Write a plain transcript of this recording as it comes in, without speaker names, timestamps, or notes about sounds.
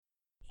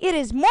It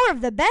is more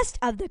of the best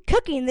of the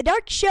Cooking in the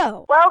Dark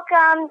show.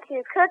 Welcome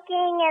to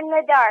Cooking in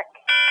the Dark.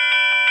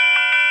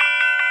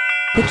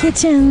 The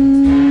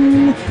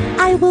kitchen.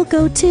 I will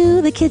go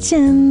to the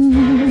kitchen.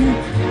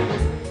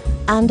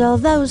 And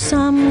although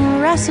some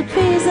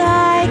recipes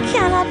I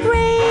cannot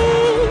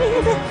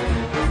read,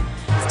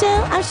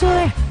 still I'm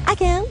sure I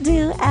can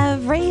do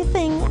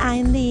everything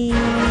I need.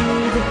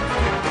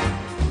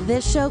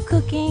 This show,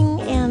 Cooking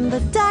in the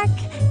Dark,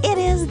 it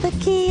is the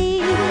key.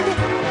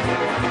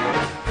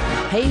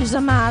 He's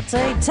a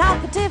mighty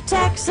talkative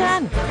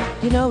Texan.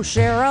 You know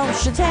Cheryl,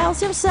 she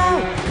tells him so.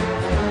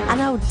 I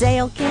know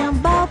Dale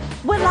Campbell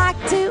would like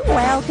to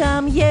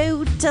welcome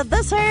you to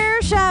this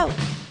here show.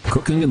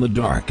 Cooking in the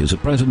Dark is a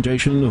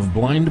presentation of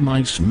Blind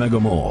Mice Mega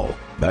Mall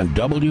at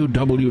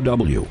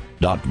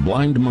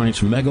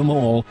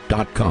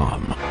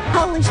www.blindmicemegamall.com.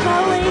 Holy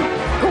schmoly,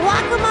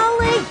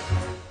 guacamole!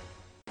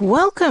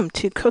 Welcome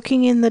to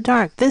Cooking in the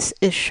Dark. This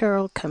is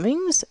Cheryl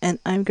Cummings, and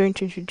I'm going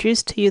to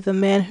introduce to you the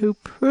man who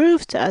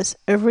proves to us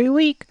every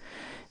week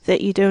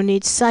that you don't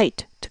need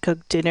sight to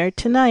cook dinner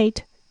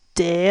tonight,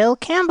 Dale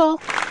Campbell.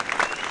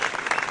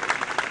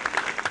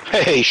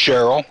 Hey,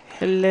 Cheryl.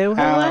 Hello,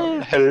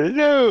 hello.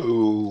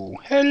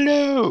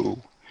 Hello.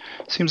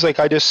 Seems like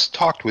I just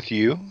talked with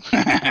you.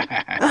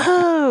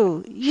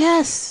 Oh,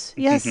 yes.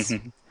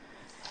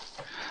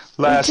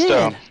 Last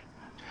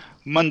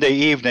Monday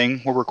evening,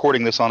 we're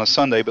recording this on a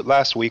Sunday, but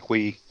last week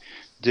we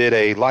did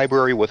a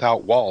Library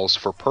Without Walls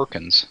for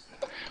Perkins.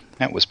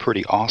 That was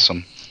pretty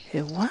awesome.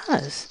 It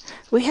was.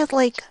 We had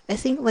I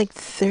think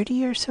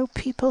 30 or so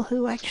people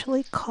who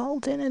actually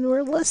called in and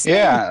were listening.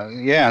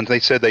 Yeah, and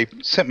they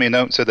sent me a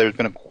note and said there's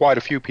been quite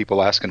a few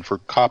people asking for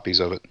copies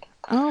of it.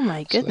 Oh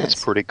my goodness. So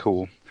that's pretty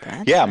cool.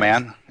 That's yeah, nice.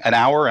 Man, an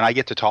hour and I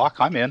get to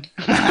talk, I'm in.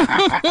 And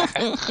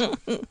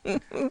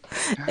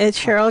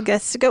Cheryl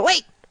gets to go,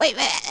 wait,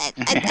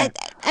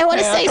 I want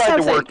to say something. I tried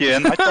to work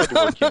in.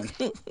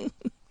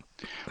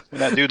 When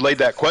that dude laid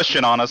that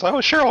question on us,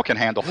 Cheryl can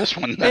handle this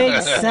one.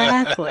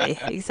 Exactly.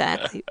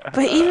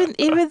 But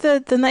even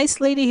the nice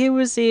lady who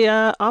was the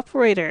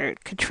operator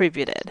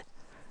contributed.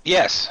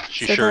 Yes,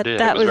 she sure did.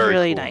 That was very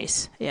really cool.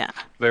 nice. Yeah.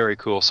 Very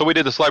cool. So we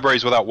did this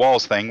Libraries Without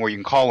Walls thing where you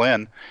can call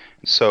in.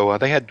 So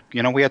they had,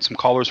 we had some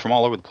callers from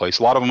all over the place.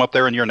 A lot of them up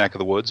there in your neck of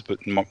the woods, but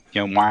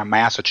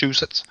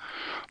Massachusetts.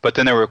 But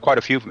then there were quite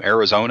a few from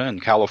Arizona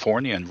and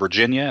California and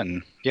Virginia,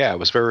 and yeah, it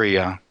was very.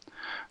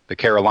 The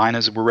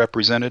Carolinas were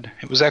represented.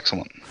 It was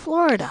excellent.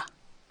 Florida,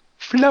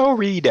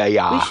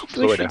 yeah.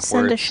 We should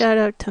send a shout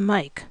out to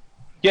Mike.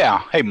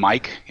 Yeah. Hey,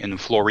 Mike in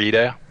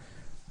Florida.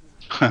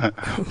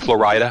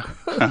 Florida.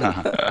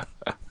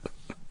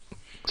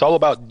 It's all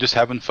about just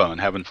having fun.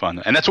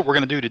 And that's what we're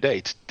going to do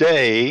today.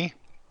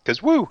 Because,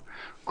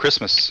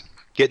 Christmas.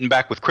 Getting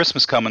back with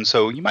Christmas coming,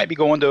 so you might be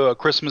going to a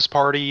Christmas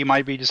party. You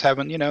might be just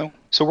having,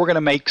 So we're going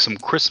to make some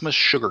Christmas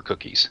sugar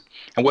cookies.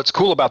 And what's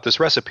cool about this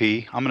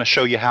recipe, I'm going to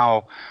show you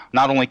how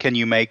not only can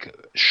you make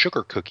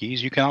sugar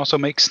cookies, you can also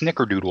make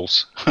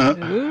snickerdoodles.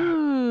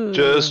 Ooh.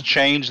 Just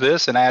change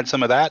this and add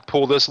some of that.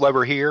 Pull this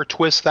lever here,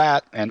 twist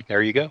that, and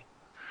there you go.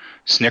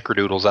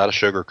 Snickerdoodles out of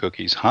sugar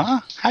cookies.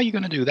 Huh? How are you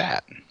going to do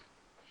that?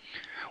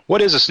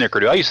 What is a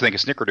snickerdoodle? I used to think a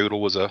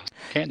snickerdoodle was a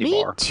candy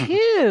bar. Me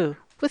too.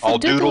 With all a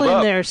doodle in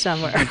up. there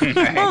somewhere.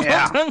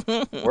 Yeah.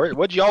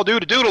 What'd y'all do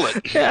to doodle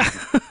it? Yeah.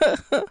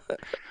 I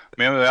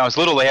mean, when I was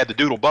little, they had the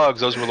doodle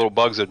bugs. Those were little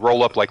bugs that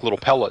roll up like little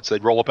pellets.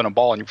 They'd roll up in a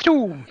ball, and you'd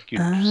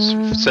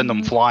send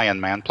them flying,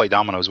 man. Play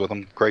dominoes with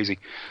them. Crazy.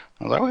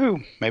 I was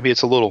like, maybe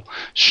it's a little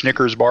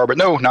Snickers bar. But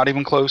no, not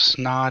even close.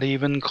 Not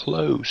even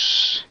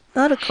close.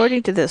 Not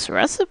according to this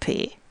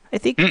recipe. I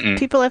think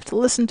people have to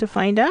listen to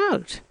find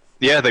out.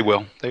 Yeah, they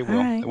will. They will.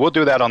 Right. We'll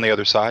do that on the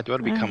other side.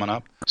 That'll be coming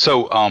up.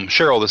 So,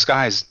 Cheryl, this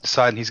guy's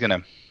deciding he's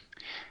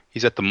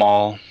at the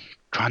mall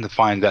trying to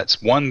find that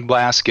one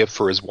last gift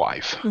for his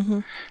wife. Mm-hmm.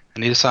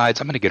 And he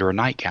decides, I'm going to get her a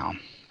nightgown.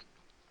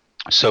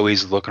 So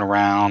he's looking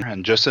around,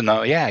 and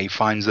he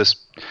finds this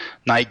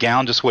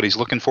nightgown, just what he's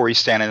looking for. He's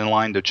standing in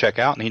line to check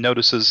out, and he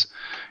notices,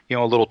 a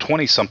little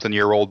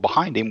 20-something-year-old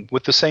behind him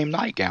with the same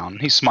nightgown.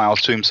 He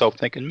smiles to himself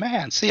thinking,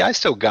 man, see, I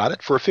still got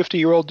it. For a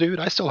 50-year-old dude,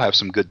 I still have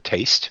some good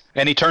taste.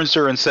 And he turns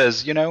to her and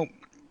says,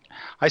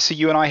 I see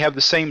you and I have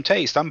the same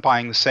taste. I'm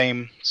buying the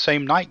same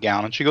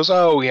nightgown. And she goes,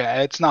 oh,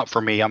 yeah, it's not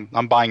for me.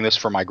 I'm buying this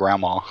for my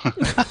grandma.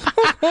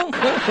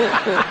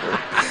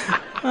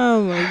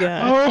 Oh, my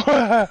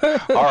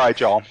God. All right,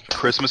 y'all.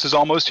 Christmas is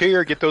almost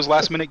here. Get those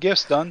last-minute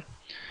gifts done.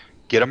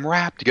 Get them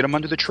wrapped. Get them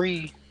under the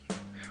tree.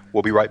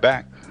 We'll be right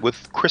back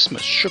with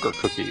Christmas sugar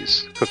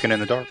cookies, cooking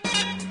in the dark.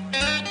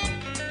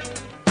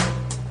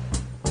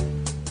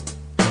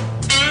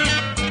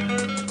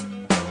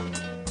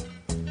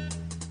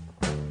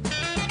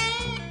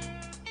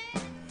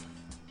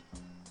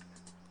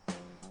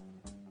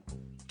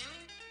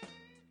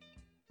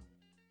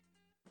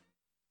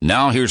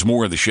 Now here's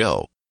more of the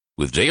show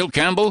with Dale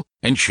Campbell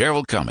and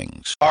Cheryl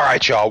Cummings. All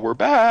right, y'all, we're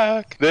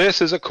back.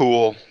 This is a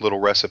cool little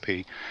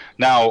recipe.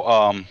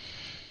 Now,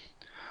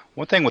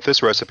 one thing with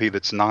this recipe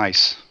that's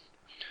nice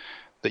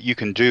that you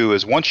can do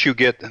is once you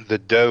get the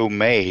dough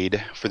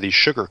made for these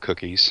sugar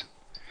cookies,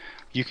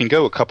 you can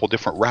go a couple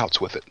different routes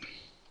with it.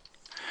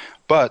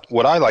 But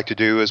what I like to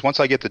do is once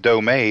I get the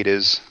dough made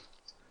is,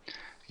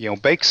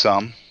 bake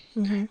some.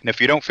 And if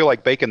you don't feel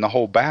like baking the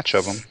whole batch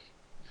of them,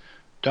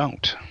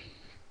 don't.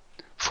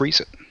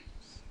 Freeze it.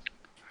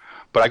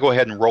 But I go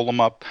ahead and roll them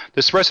up.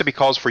 This recipe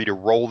calls for you to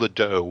roll the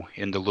dough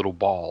into little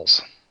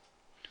balls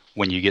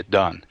when you get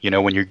done,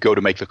 when you go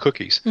to make the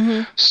cookies.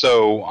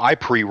 So I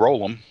pre-roll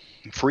them,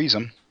 freeze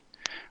them,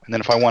 and then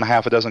if I want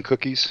half a dozen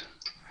cookies,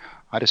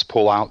 I just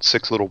pull out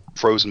 6 little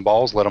frozen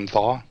balls, let them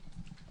thaw,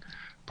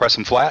 press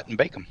them flat, and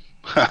bake them.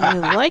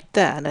 I like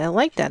that.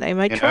 I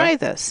might try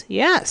this.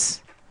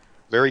 Yes.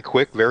 Very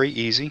quick, very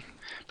easy,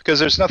 because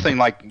there's nothing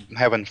like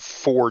having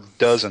 4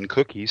 dozen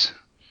cookies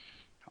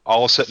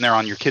all sitting there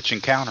on your kitchen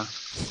counter.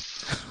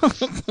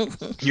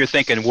 You're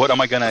thinking, what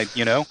am I going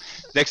to,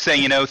 next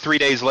thing you know, 3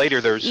 days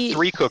later, there's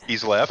 3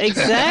 cookies left.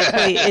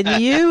 Exactly.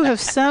 And you have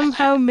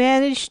somehow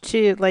managed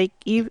to,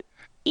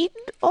 eat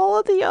all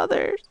of the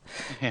others.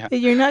 Yeah.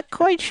 And you're not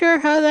quite sure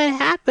how that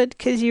happened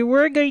because you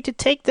were going to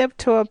take them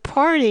to a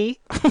party.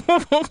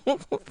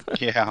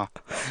 Yeah.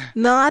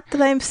 Not that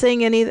I'm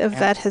saying any of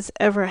that has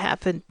ever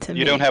happened to me.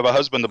 You don't have a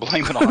husband to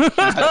blame it on.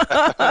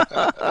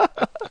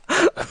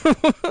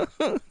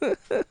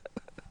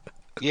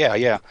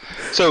 Yeah.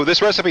 So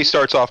this recipe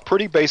starts off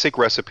pretty basic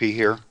recipe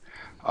here.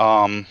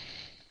 I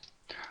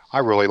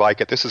really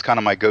like it. This is kind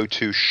of my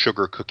go-to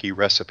sugar cookie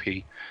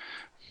recipe.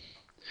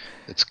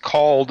 It's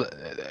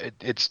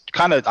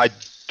I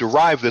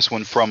derived this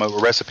one from a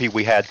recipe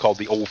we had called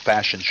the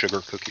old-fashioned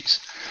sugar cookies.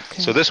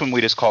 Okay. So this one we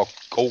just call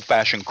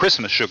old-fashioned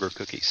Christmas sugar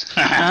cookies.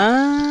 All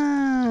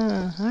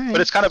right.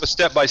 But it's kind of a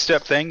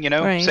step-by-step thing,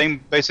 Right.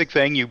 Same basic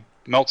thing. You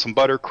melt some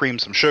butter, cream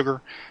some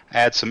sugar,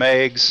 add some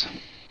eggs,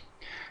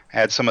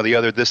 add some of the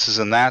other thises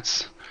and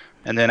that's,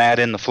 and then add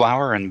in the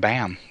flour, and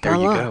bam, there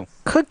you go.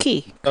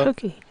 Cookie.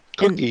 Cookies.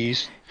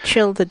 And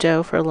chill the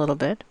dough for a little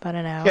bit, about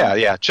an hour.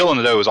 Yeah. Chilling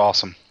the dough is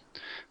awesome.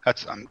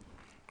 That's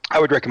I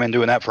would recommend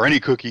doing that for any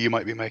cookie you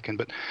might be making.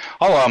 But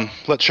I'll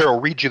let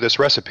Cheryl read you this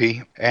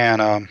recipe,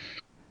 and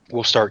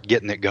we'll start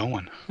getting it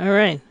going. All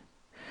right.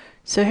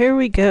 So here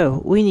we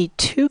go. We need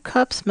 2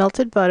 cups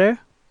melted butter,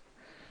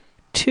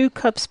 2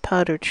 cups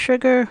powdered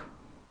sugar,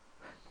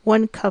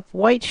 1 cup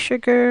white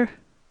sugar,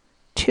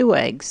 2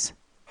 eggs,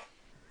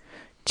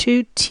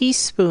 2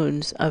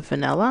 teaspoons of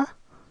vanilla,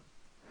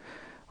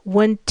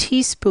 1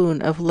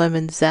 teaspoon of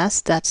lemon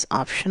zest, that's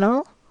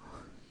optional,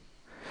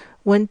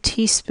 1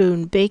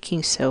 teaspoon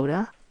baking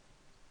soda,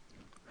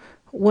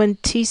 1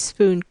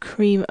 teaspoon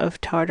cream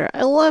of tartar.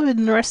 I love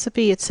in the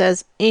recipe it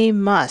says a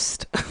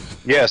must.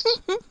 Yes.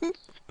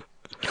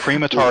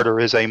 Cream of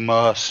tartar is a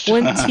must.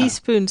 1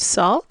 teaspoon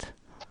salt,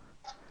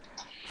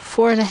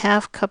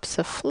 4.5 cups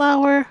of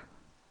flour,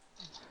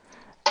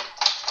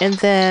 and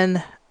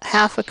then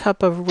half a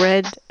cup of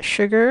red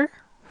sugar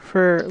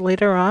for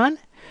later on,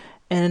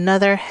 and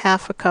another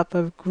half a cup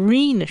of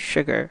green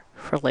sugar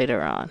for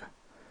later on.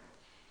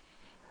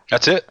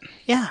 That's it.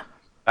 Yeah.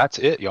 That's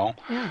it, y'all.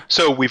 Yeah.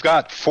 So we've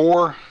got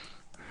 4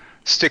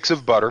 sticks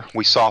of butter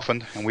we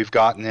softened, and we've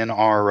gotten in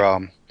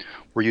our,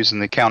 we're using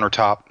the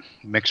countertop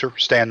mixer,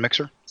 stand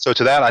mixer. So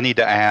to that I need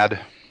to add,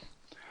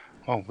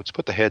 let's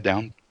put the head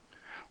down,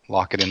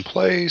 lock it in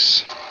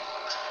place.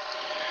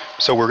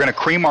 So we're going to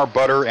cream our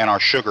butter and our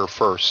sugar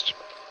first.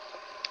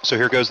 So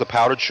here goes the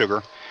powdered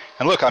sugar.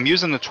 And look, I'm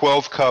using the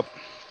 12-cup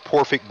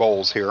Porfic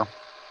bowls here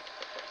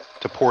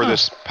to pour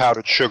this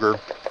powdered sugar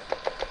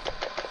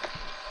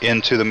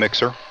into the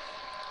mixer.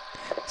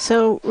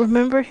 So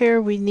remember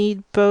here we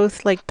need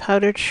both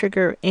powdered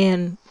sugar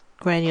and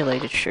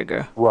granulated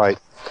sugar. Right.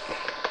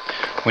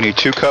 We need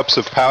 2 cups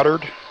of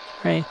powdered.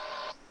 Right.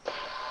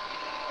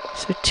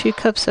 So 2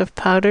 cups of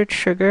powdered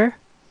sugar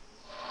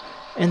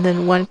and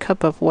then 1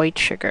 cup of white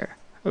sugar.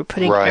 We're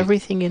putting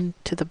everything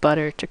into the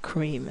butter to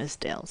cream, as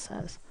Dale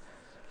says.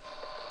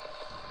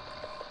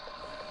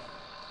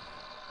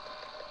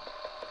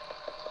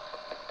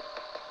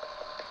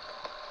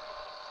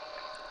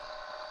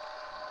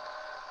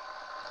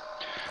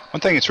 One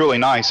thing that's really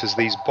nice is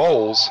these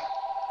bowls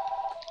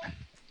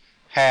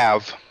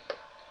have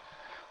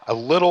a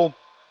little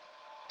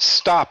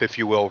stop, if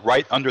you will,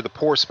 right under the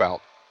pour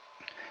spout.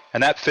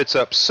 And that fits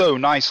up so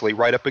nicely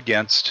right up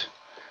against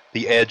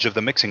the edge of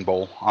the mixing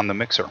bowl on the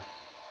mixer.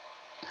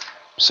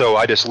 So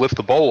I just lift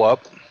the bowl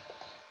up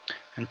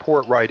and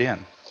pour it right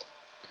in.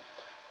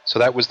 So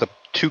that was the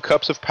 2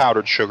 cups of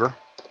powdered sugar.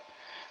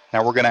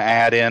 Now we're going to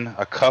add in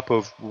a cup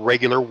of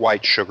regular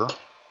white sugar.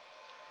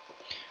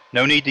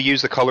 No need to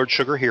use the colored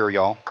sugar here,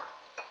 y'all.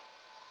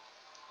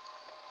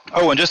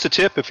 Oh, and just a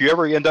tip, if you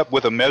ever end up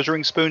with a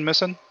measuring spoon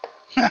missing,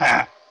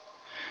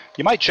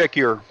 you might check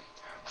your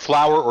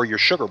flour or your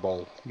sugar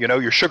bowl.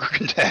 Your sugar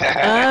content.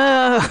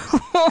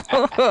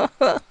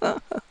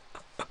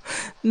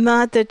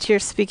 Not that you're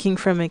speaking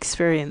from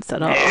experience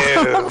at all.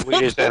 No, we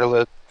just had a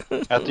look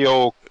at the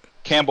old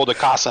Campbell de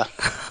Casa.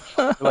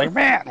 Like,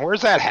 man,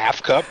 where's that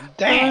half cup?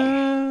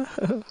 Dang.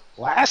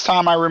 Last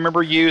time I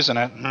remember using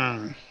it.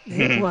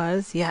 It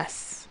was,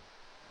 yes.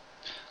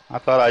 I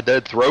thought I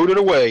did throw it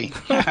away.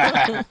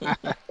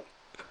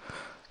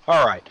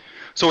 All right.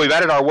 So we've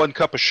added our 1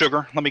 cup of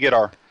sugar. Let me get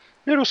our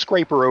little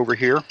scraper over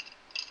here.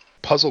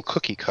 Puzzle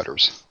cookie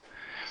cutters.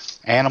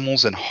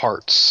 Animals and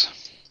hearts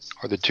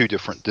are the 2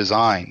 different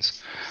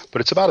designs.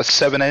 But it's about a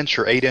 7-inch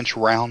or 8-inch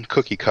round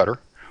cookie cutter.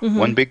 Mm-hmm.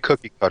 1 big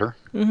cookie cutter.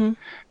 Mm-hmm. And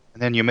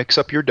then you mix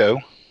up your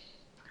dough.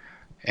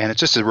 And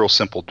it's just a real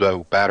simple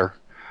dough batter.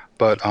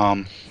 But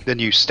then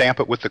you stamp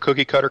it with the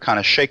cookie cutter, kind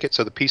of shake it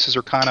so the pieces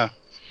are kind of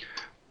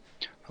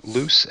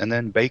loose, and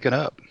then bake it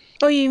up.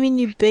 Oh, you mean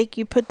you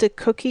put the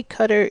cookie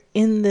cutter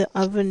in the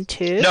oven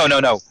too? No.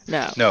 No.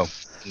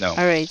 All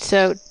right,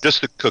 so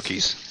just the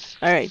cookies.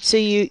 All right, so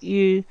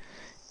you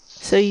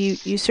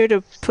sort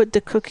of put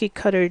the cookie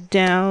cutter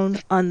down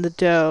on the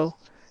dough.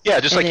 Yeah,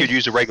 just like you'd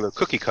use a regular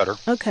cookie cutter.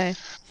 Okay.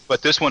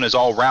 But this one is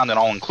all round and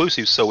all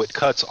inclusive, so it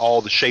cuts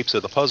all the shapes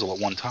of the puzzle at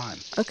one time.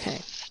 Okay.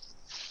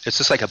 It's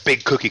just like a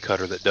big cookie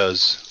cutter that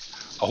does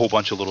a whole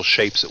bunch of little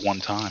shapes at one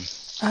time.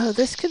 Oh,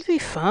 this could be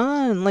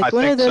fun. Like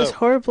one of those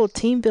horrible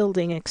team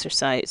building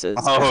exercises.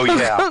 Oh,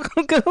 yeah.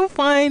 Go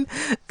find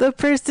the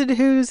person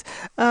whose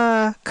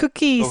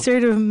cookie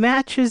sort of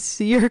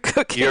matches your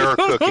cookie. Your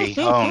cookie.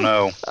 Oh,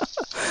 no.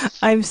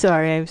 I'm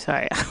sorry.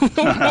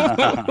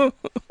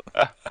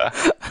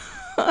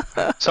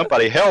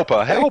 Somebody help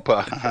her.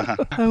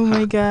 Oh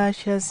my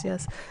gosh,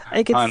 yes.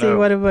 I could see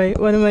one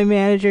of my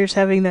managers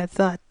having that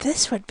thought.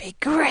 This would be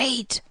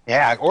great.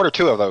 Yeah, order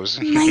 2 of those.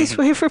 Nice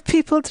way for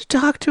people to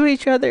talk to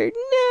each other.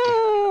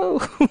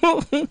 No.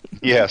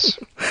 Yes.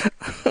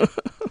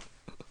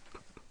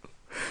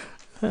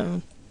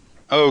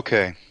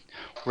 Okay.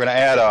 We're gonna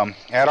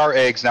add our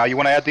eggs now. You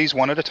want to add these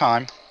one at a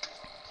time.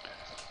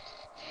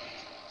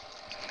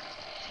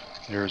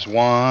 There's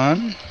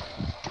 1.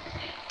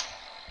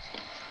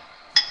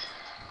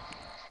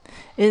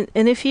 And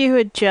if you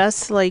had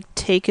just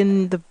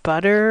taken the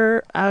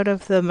butter out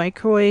of the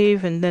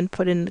microwave and then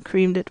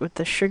creamed it with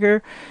the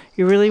sugar,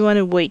 you really want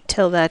to wait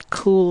till that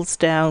cools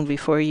down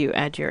before you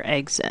add your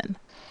eggs in,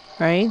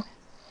 right?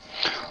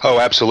 Oh,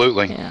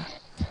 absolutely. Yeah.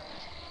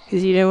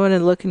 Because you don't want to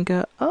look and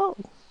go, oh,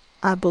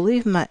 I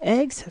believe my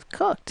eggs have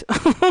cooked.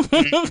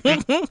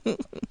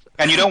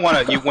 And you don't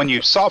want to, when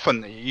you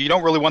soften, you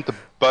don't really want the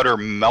butter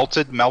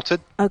melted.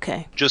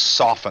 Okay. Just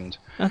softened.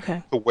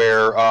 Okay.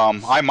 Where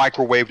I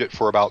microwaved it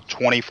for about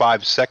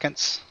 25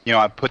 seconds.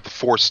 I put the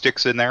 4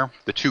 sticks in there,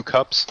 the 2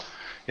 cups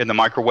in the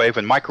microwave,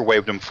 and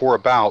microwaved them for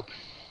about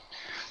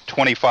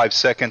 25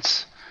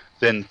 seconds.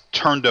 Then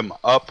turned them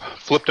up,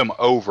 flipped them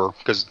over,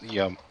 because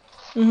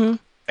and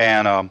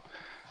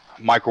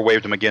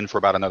microwaved them again for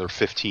about another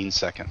 15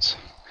 seconds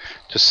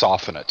to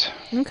soften it.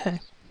 Okay.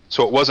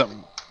 So it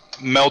wasn't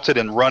melted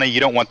and runny.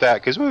 You don't want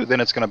that, because then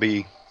it's going to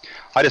be.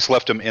 I just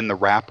left them in the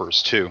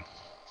wrappers too.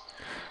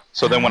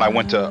 So then when I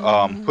went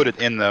to put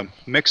it in the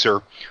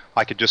mixer,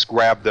 I could just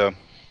grab the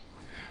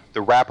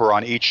wrapper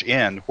on each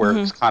end where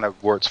it's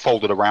where it's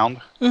folded around,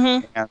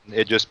 and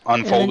it just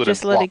unfolded and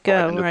just let it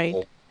go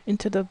right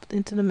into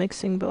the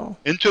mixing bowl.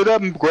 Into the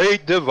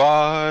great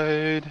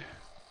divide.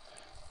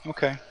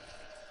 Okay.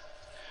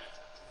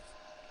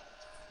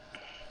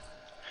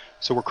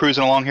 So we're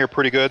cruising along here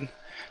pretty good.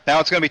 Now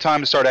it's going to be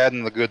time to start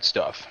adding the good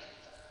stuff.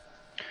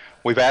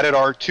 We've added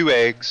our 2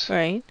 eggs.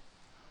 Right.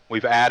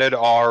 We've added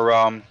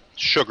our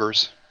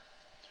sugars.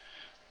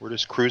 We're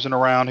just cruising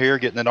around here,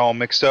 getting it all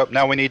mixed up.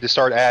 Now we need to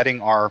start adding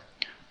our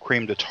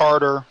cream de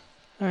tartar.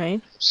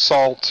 Right.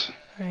 Salt.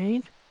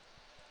 Right.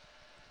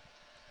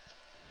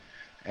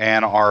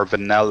 And our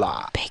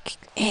vanilla.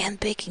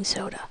 Baking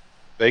soda.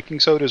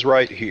 Baking soda is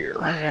right here.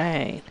 All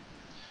right.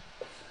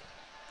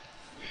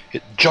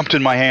 It jumped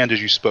in my hand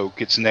as you spoke,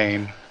 its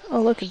name.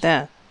 Oh, look at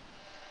that.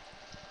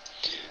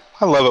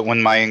 I love it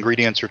when my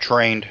ingredients are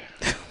trained.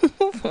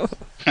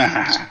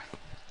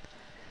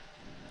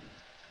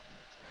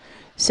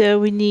 So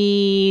we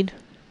need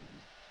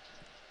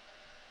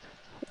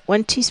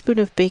 1 teaspoon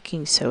of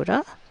baking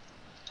soda.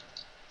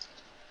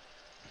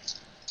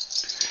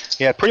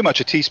 Yeah, pretty much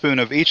a teaspoon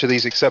of each of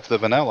these except the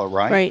vanilla,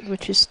 right? Right,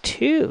 which is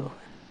 2.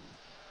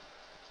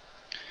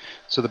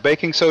 So the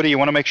baking soda, you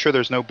want to make sure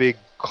there's no big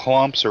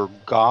clumps or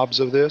gobs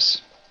of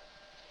this.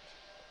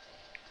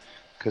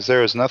 Because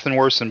there is nothing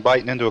worse than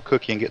biting into a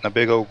cookie and getting a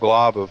big old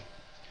glob of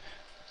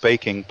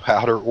baking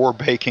powder or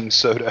baking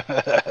soda.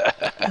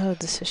 Oh,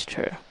 this is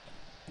true.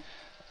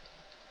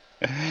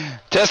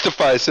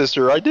 Testify,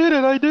 sister. I did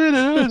it.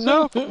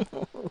 Okay.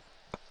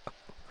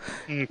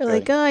 You're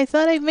like, oh, I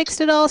thought I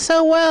mixed it all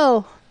so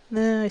well.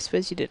 No, I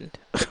suppose you didn't.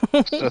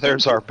 So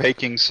there's our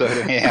baking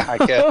soda. Yeah, I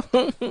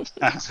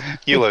guess.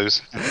 You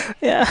lose.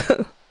 Yeah.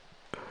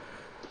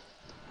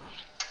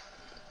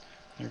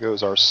 There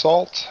goes our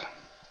salt.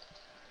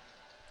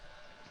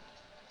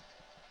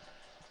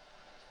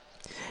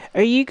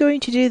 Are you going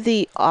to do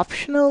the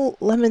optional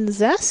lemon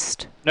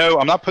zest? No,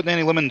 I'm not putting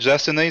any lemon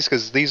zest in these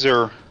because these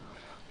are...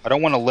 I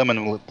don't want a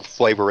lemon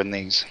flavor in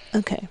these.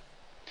 Okay.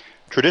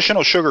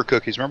 Traditional sugar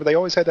cookies, remember they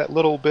always had that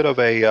little bit of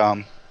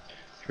a...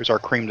 here's our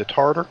cream de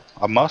tartar,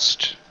 a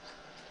must.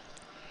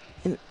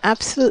 An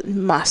absolute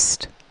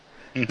must,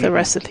 the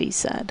recipe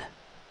said.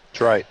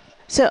 That's right.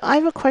 So I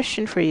have a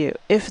question for you.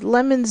 If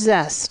lemon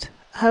zest,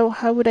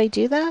 how would I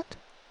do that?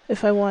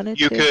 if I wanted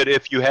You to? could,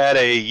 if you had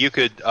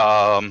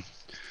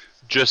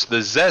just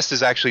the zest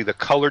is actually the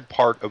colored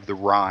part of the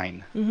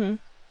rind. Mm-hmm.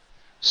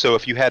 So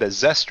if you had a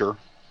zester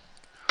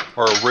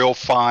or a real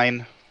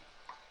fine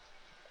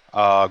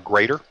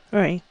grater,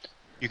 Right.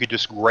 you could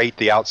just grate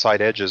the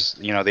outside edges,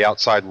 the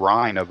outside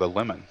rind of a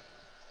lemon.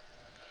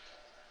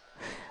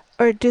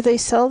 Or do they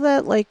sell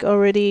that like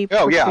already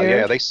Oh prepared?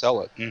 yeah, they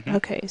sell it. Mm-hmm.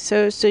 Okay,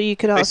 so you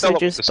could They also sell it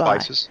just with the buy.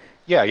 spices.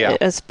 Yeah.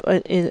 It's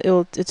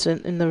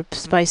in the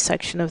spice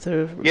section of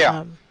the.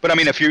 Yeah, but I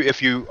mean,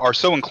 if you are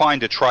so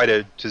inclined to try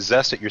to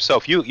zest it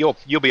yourself, you'll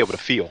be able to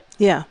feel.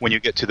 Yeah. When you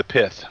get to the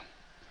pith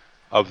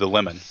of the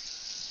lemon,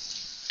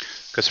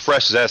 because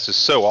fresh zest is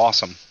so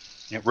awesome,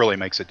 it really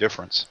makes a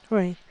difference.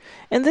 Right,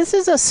 and this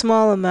is a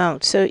small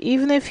amount, so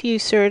even if you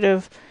sort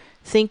of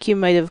think you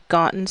might have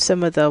gotten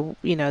some of the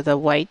the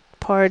white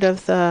part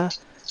of the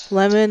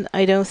lemon,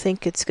 I don't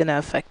think it's going to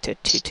affect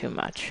it too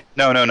much.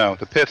 No.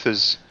 The pith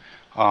is,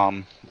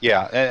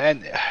 yeah,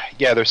 and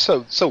yeah, there's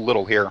so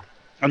little here,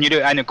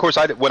 and of course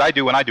what I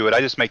do when I do it,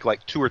 I just make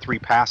like 2 or 3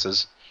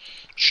 passes,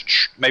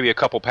 maybe a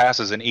couple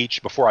passes in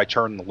each before I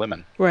turn the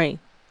lemon. Right.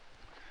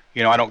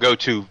 I don't go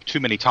too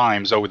many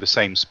times over the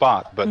same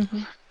spot, but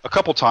a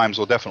couple times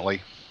will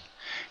definitely,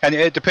 and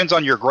it depends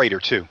on your grater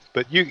too.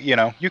 But you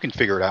can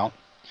figure it out.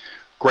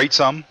 Grate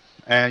some,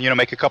 and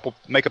make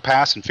a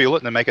pass and feel it,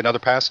 and then make another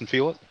pass and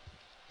feel it.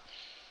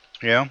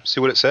 See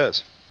what it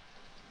says.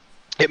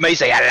 It may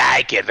say, "I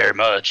like it very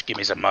much. Give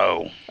me some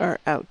more." Or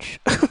ouch.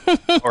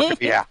 Or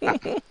yeah,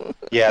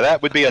 that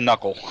would be a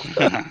knuckle.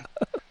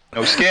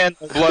 No skin,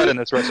 no blood in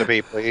this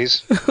recipe,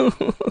 please.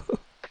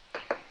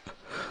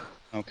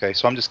 Okay,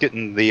 so I'm just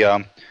getting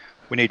the.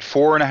 We need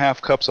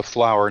 4.5 cups of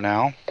flour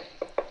now.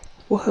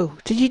 Whoa!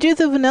 Did you do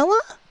the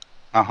vanilla?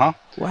 Uh-huh.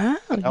 Wow.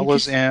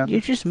 Vanilla's in. You're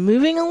just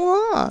moving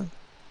along.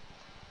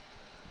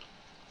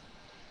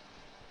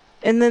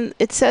 And then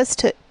it says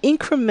to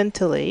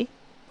incrementally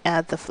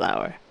add the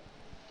flour.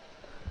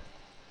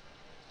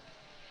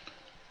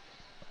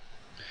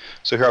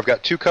 So here I've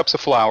got 2 cups of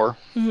flour.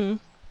 Mm-hmm.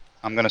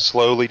 I'm going to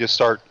slowly just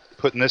start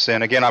putting this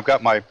in. Again, I've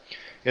got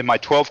in my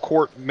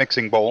 12-quart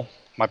mixing bowl,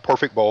 my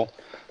perfect bowl.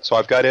 So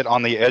I've got it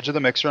on the edge of the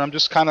mixer. I'm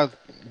just kind of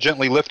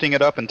gently lifting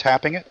it up and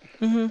tapping it.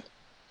 Mm-hmm.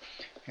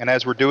 And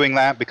as we're doing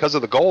that, because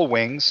of the gull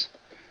wings,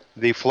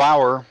 the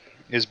flour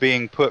is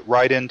being put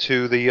right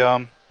into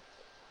the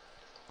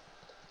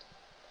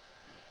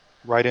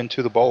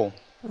bowl.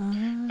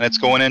 And it's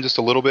going in just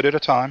a little bit at a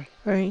time.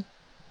 Right.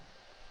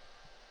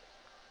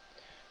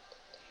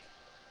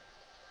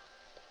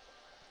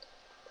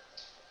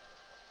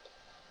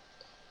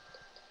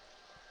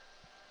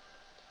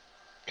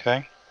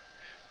 Okay.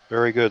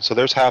 Very good. So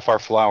there's half our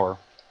flour.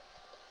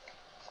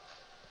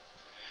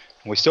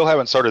 And we still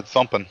haven't started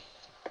thumping.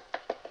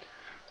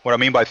 What I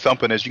mean by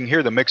thumping is you can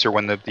hear the mixer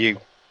when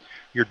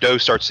your dough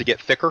starts to get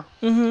thicker.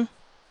 Mm-hmm.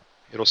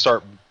 It'll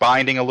start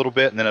binding a little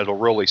bit, and then it'll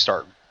really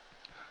start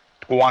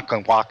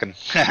walking.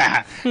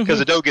 Because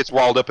the dough gets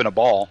walled up in a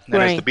ball, and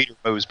as the beater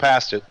moves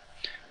past it,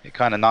 it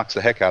kind of knocks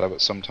the heck out of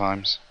it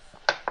sometimes.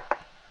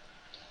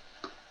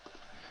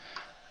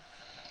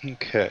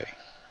 Okay.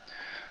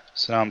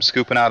 So now I'm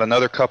scooping out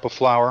another cup of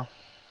flour.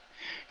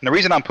 And the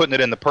reason I'm putting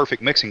it in the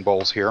perfect mixing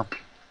bowls here,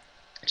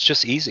 it's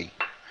just easy.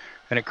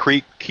 And it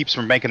keeps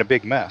from making a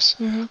big mess.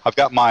 Mm-hmm. I've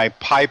got my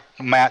pipe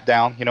mat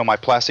down, my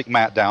plastic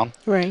mat down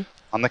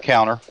on the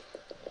counter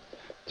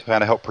to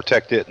kind of help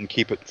protect it and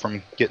keep it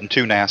from getting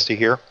too nasty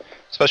here,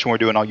 especially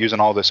when we're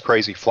using all this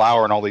crazy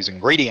flour and all these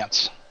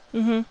ingredients.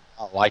 Mm-hmm.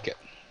 I like it.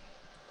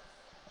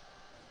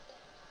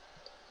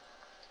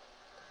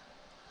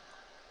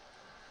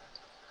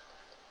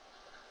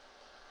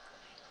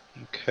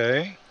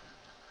 Okay.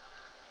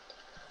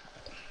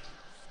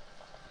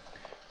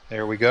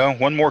 There we go.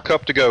 1 more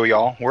cup to go,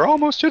 y'all. We're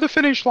almost to the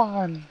finish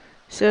line.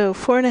 So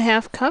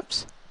 4.5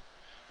 cups?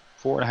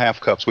 4.5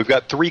 cups. We've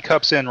got 3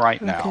 cups in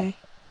right now. Okay.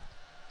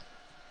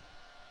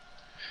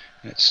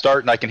 And it's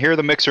starting. I can hear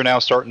the mixer now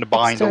starting to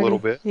bind a little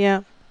bit.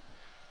 Yeah.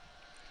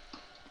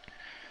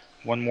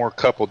 1 more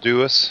cup will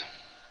do us.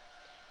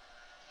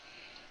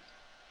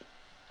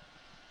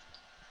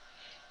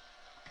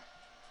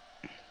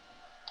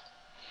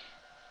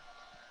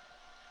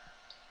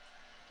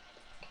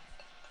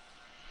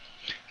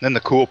 Then the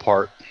cool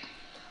part,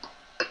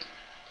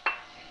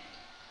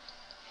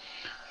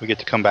 we get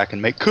to come back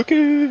and make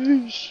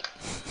cookies.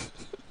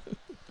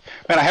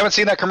 Man, I haven't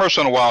seen that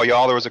commercial in a while,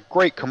 y'all. There was a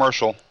great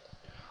commercial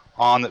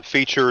on that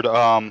featured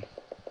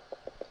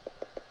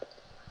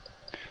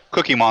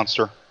Cookie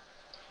Monster.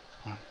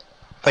 I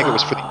think it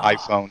was for the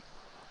iPhone.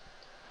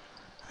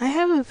 I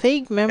have a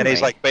vague memory. And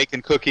he's like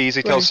baking cookies.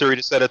 He tells Siri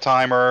to set a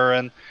timer,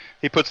 and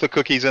he puts the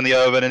cookies in the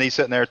oven, and he's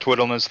sitting there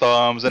twiddling his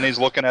thumbs, and he's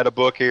looking at a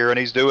book here, and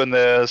he's doing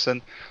this,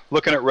 and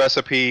looking at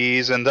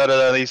recipes, and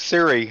da-da-da. He's,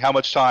 Siri, how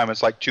much time?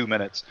 It's like 2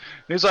 minutes.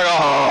 And he's like,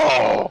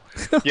 oh!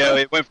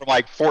 It went from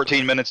like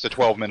 14 minutes to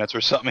 12 minutes or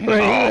something.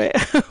 Right.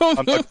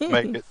 I'm not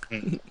going to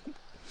make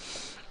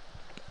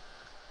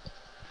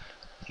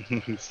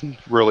it.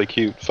 Really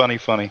cute.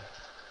 Funny.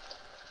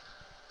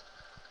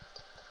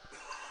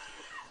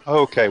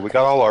 Okay, we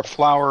got all our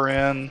flour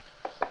in.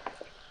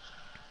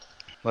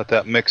 Let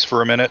that mix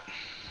for a minute.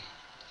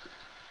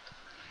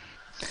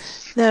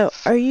 Now,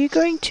 are you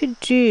going to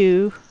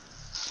do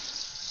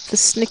the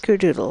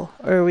snickerdoodle,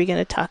 or are we going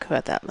to talk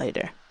about that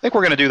later? I think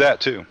we're going to do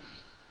that too.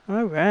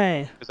 All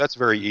right. Because that's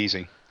very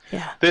easy.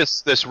 Yeah.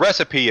 This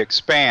recipe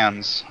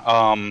expands.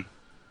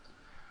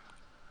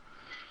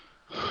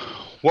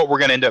 What we're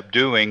going to end up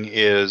doing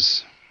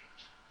is...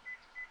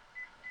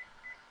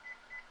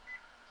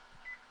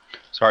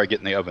 Sorry,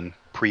 getting the oven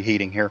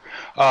preheating here.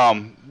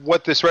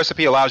 What this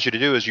recipe allows you to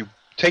do is you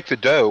take the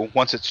dough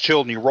once it's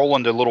chilled and you roll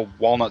into little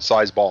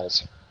walnut-sized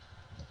balls.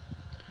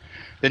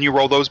 Then you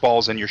roll those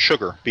balls in your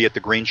sugar, be it the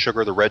green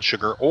sugar, the red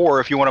sugar, or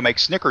if you want to make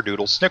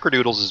snickerdoodles,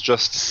 snickerdoodles is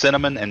just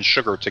cinnamon and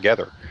sugar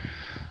together.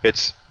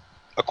 It's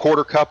a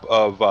quarter cup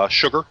of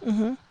sugar,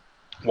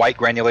 white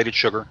granulated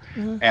sugar,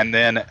 and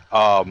then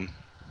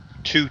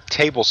 2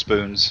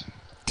 tablespoons.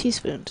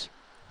 Teaspoons.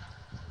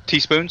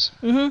 Teaspoons?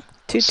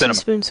 2 cinnamon.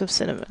 teaspoons of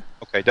cinnamon.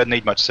 Okay, doesn't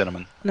need much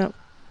cinnamon. No.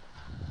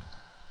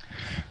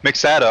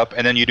 Mix that up,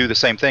 and then you do the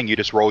same thing. You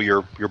just roll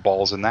your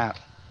balls in that.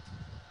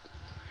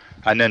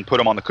 And then put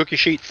them on the cookie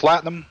sheet,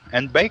 flatten them,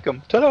 and bake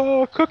them.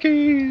 Ta-da!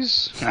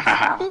 Cookies!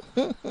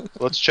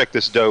 Let's check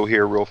this dough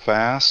here real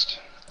fast.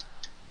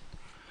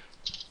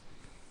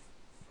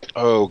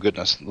 Oh,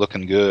 goodness.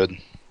 Looking good.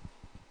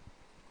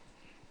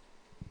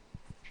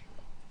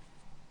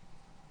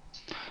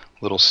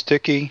 Little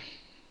sticky.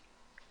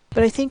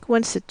 But I think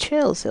once it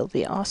chills, it'll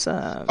be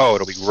awesome. Oh,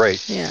 it'll be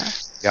great. Yeah.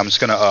 Yeah, I'm just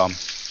going to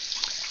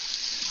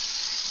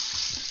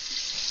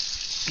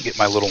get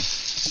my little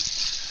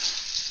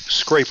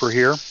scraper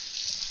here.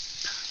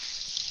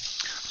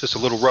 Just a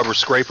little rubber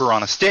scraper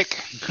on a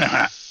stick.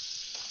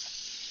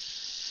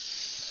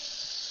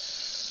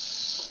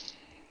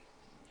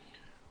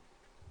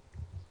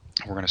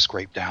 We're going to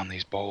scrape down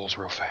these bowls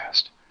real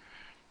fast.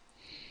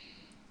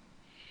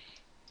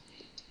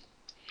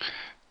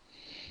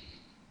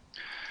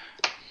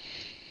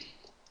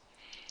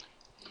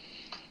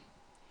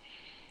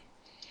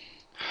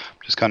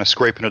 Just kind of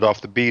scraping it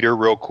off the beater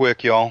real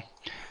quick, y'all.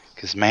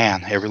 Because,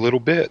 man, every little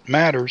bit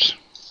matters.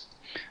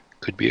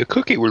 Could be a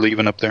cookie we're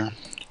leaving up there.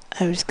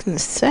 I was going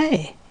to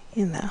say,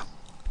 this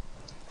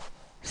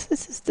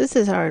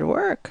is hard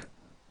work,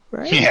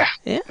 right? Yeah.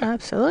 Yeah,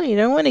 absolutely. You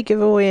don't want to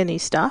give away any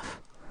stuff.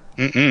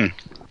 Mm-mm.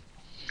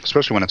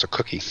 Especially when it's a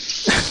cookie.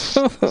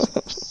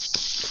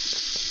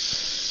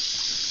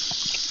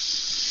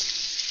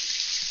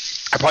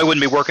 I probably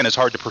wouldn't be working as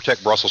hard to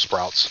protect Brussels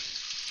sprouts.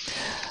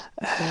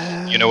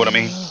 You know what I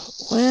mean?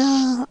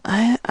 Well,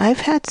 I've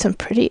had some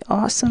pretty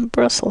awesome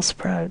Brussels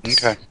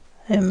sprouts. Okay.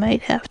 I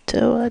might have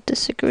to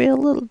disagree a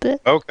little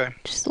bit. Okay.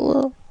 Just a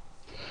little.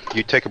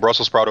 You'd take a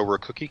Brussels sprout over a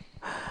cookie?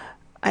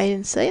 I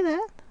didn't say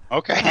that.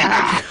 Okay.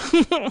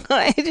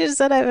 I just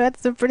said I've had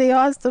some pretty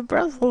awesome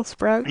Brussels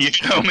sprouts. You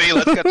know me.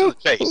 Let's get to the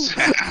chase.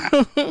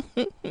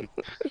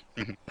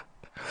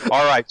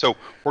 All right. So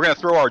we're going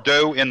to throw our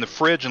dough in the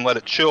fridge and let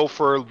it chill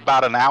for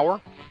about an hour.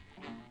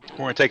 We're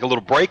going to take a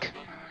little break,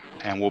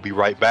 and we'll be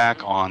right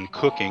back on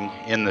Cooking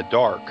in the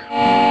Dark.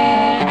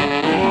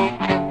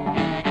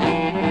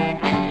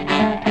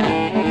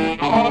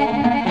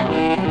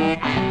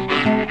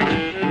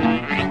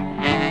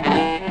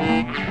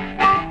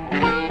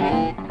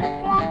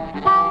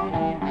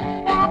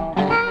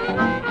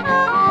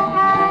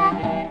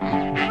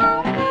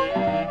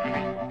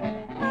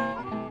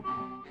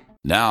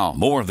 Now,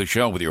 more of the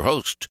show with your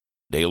host,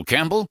 Dale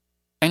Campbell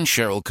and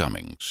Cheryl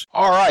Cummings.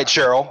 All right,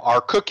 Cheryl.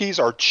 Our cookies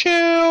are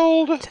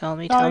chilled. Tell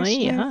me,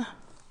 yeah.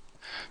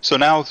 So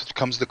now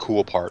comes the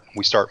cool part.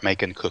 We start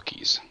making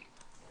cookies.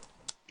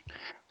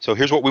 So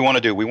here's what we want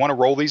to do. We want to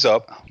roll these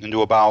up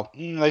into about,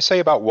 they say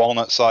about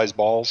walnut-sized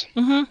balls.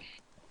 Mm-hmm.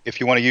 If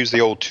you want to use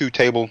the old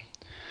the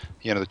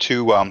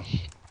 2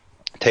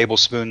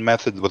 tablespoon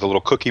method with a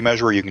little cookie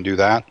measurer, you can do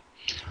that.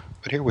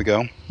 But here we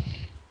go.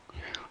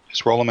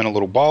 Just roll them in a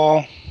little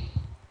ball.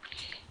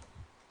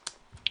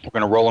 We're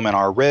going to roll them in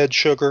our red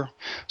sugar.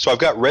 So I've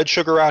got red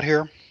sugar out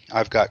here.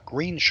 I've got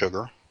green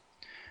sugar.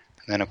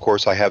 And then, of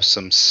course, I have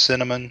some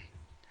cinnamon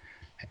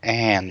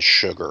and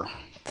sugar.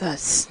 The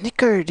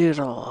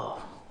snickerdoodle.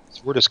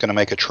 So we're just going to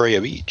make a tray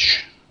of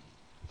each.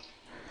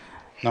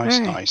 Nice,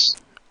 All right. nice.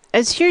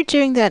 As you're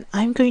doing that,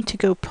 I'm going to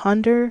go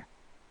ponder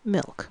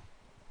milk.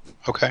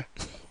 Okay.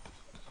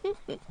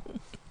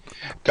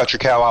 Got your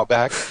cow out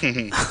back.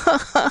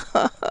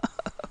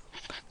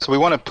 So we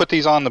want to put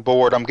these on the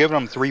board. I'm giving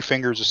them 3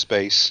 fingers of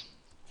space.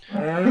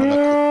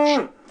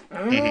 There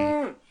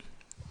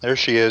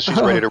she is.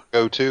 She's ready to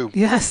go, too.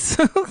 Yes.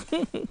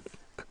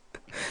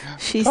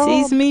 She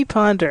sees me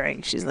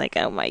pondering. She's like,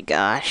 oh, my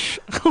gosh.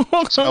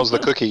 Smells the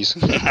cookies.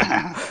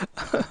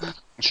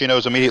 She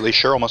knows immediately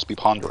Cheryl must be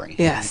pondering.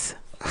 Yes.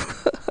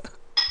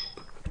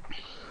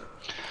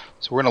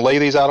 So we're going to lay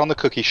these out on the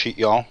cookie sheet,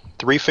 y'all.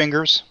 3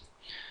 fingers.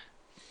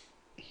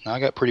 Now I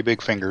got pretty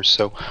big fingers,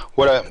 so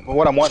what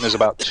I'm wanting is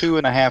about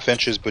 2.5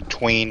 inches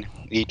between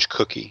each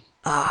cookie.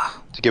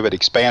 to give it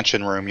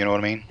expansion room, you know what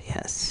I mean?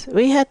 Yes.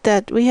 We had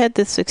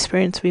this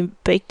experience. We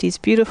baked these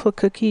beautiful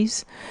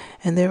cookies,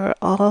 and they were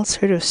all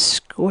sort of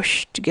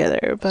squished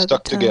together.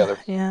 Stuck together.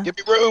 Yeah. Give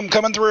me room,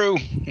 coming through.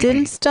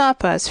 Didn't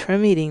stop us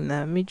from eating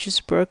them. We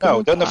just broke them No,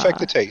 it doesn't apart. affect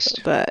the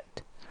taste.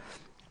 But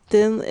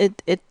then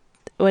it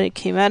when it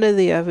came out of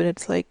the oven,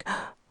 it's like,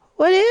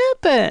 what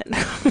happened?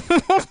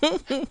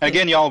 And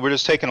again, y'all, we're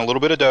just taking a little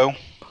bit of dough,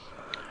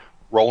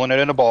 rolling it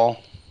in a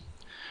ball,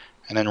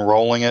 and then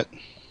rolling it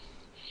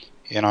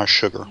in our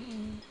sugar.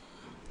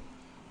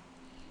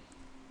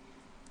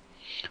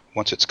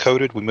 Once it's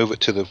coated, we move it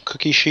to the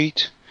cookie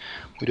sheet.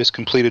 We just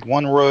completed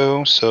one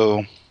row,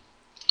 so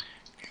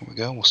here we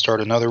go. We'll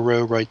start another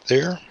row right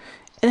there.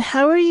 And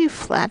how are you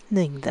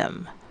flattening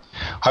them?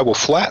 I will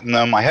flatten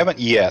them. I haven't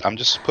yet. I'm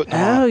just putting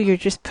them on. Oh, you're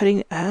just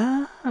putting...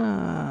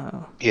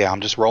 Oh. Yeah,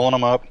 I'm just rolling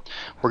them up.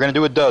 We're going to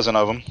do a dozen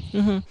of them.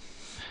 Mm-hmm.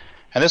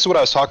 And this is what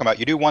I was talking about.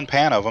 You do one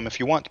pan of them. If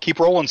you want, keep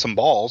rolling some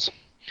balls.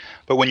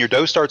 But when your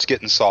dough starts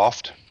getting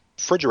soft,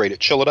 refrigerate it,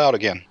 chill it out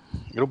again.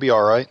 It'll be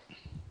all right.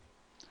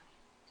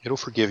 It'll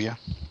forgive you.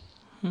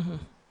 Mm-hmm.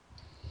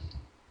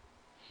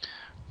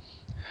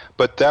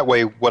 But that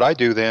way, what I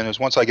do then is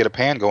once I get a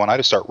pan going, I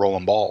just start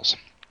rolling balls.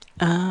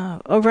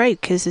 Oh, right,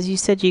 because as you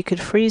said, you could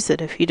freeze it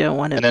if you don't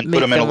want to. And then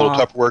put them in a little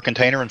Tupperware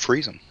container and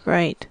freeze them.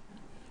 Right.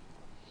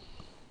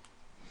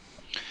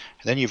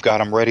 And then you've got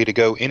them ready to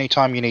go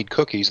anytime you need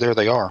cookies. There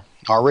they are,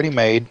 already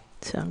made.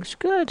 Sounds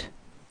good.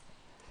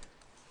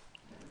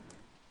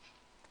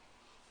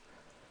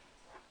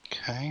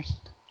 Okay.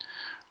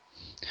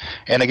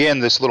 And again,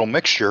 this little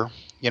mixture,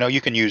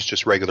 you can use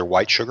just regular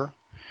white sugar.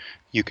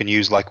 You can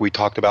use, like we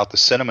talked about, the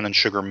cinnamon and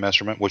sugar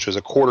measurement, which is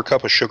a 1/4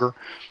 cup of sugar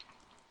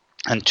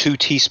and 2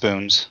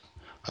 teaspoons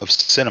of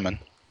cinnamon.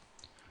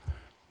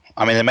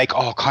 I mean, they make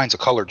all kinds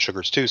of colored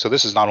sugars, too, so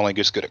this is not only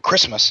just good at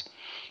Christmas.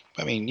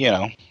 I mean,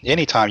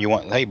 anytime you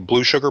want, hey,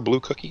 blue sugar, blue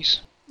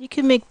cookies. You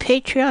can make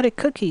patriotic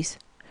cookies.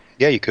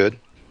 Yeah, you could.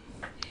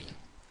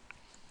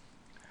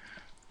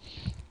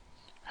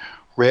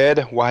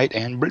 Red, white,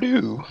 and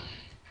blue.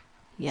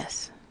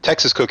 Yes.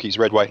 Texas cookies,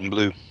 red, white, and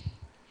blue.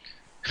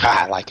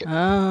 Ha, I like it.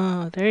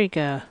 Oh, there you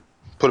go.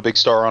 Put a big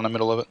star on the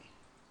middle of it.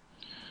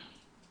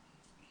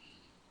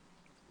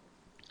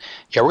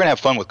 Yeah, we're going to have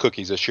fun with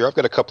cookies this year. I've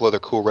got a couple other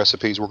cool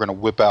recipes we're going to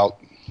whip out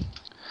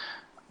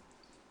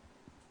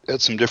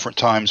at some different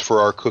times for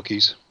our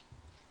cookies.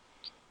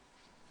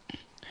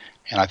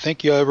 And I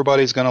think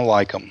everybody's going to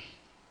like them.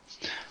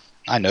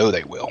 I know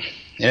they will.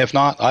 And if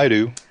not, I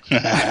do.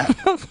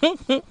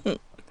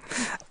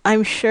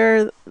 I'm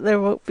sure there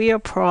won't be a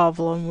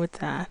problem with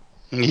that.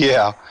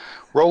 Yeah.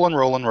 Rolling,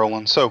 rolling,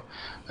 rolling. So,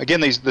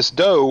 again, this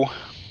dough,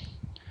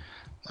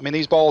 I mean,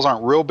 these balls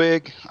aren't real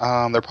big.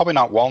 They're probably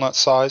not walnut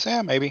size.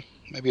 Yeah, maybe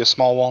a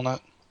small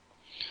walnut.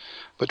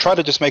 But try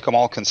to just make them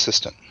all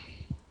consistent,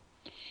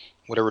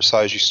 whatever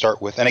size you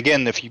start with. And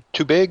again, if you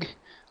too big,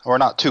 or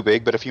not too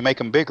big, but if you make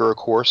them bigger, of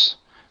course,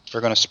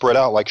 they're going to spread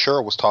out like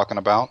Cheryl was talking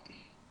about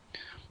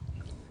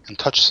and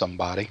touch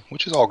somebody,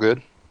 which is all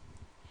good.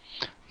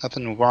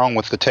 Nothing wrong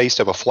with the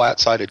taste of a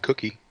flat-sided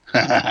cookie.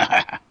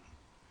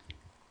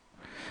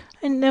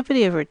 And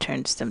nobody ever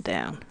turns them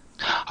down.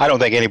 I don't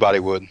think anybody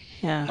would.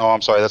 Yeah. Oh,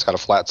 I'm sorry, that's got a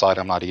flat side.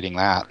 I'm not eating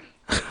that.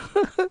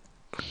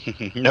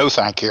 No,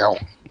 thank you.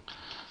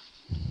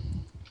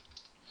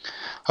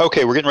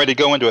 Okay, we're getting ready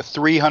to go into a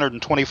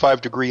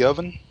 325-degree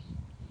oven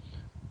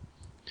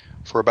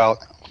for about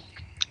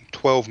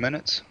 12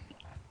 minutes.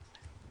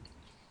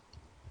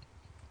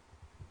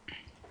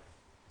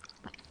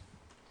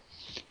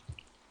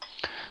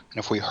 And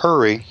if we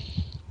hurry,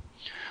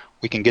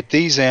 we can get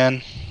these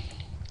in.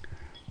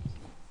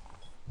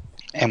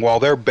 And while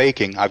they're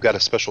baking, I've got a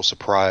special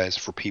surprise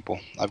for people.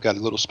 I've got a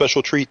little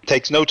special treat.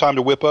 Takes no time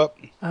to whip up.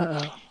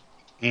 Uh-oh.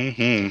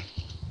 Mm-hmm.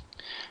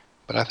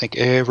 But I think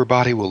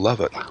everybody will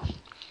love it.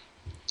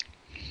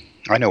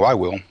 I know I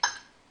will.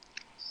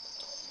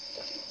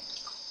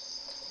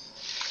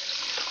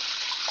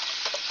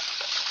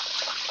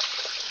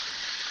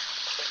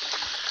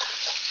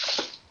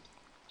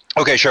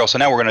 Okay, Cheryl, so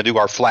now we're going to do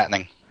our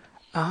flattening.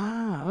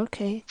 Ah,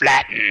 okay.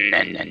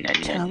 Flatten.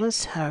 Tell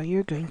us how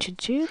you're going to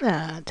do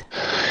that.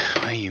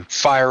 You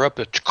fire up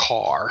a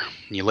car,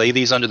 and you lay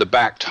these under the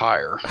back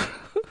tire.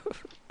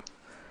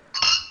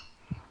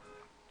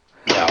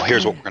 Now,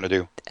 here's what we're going to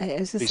do.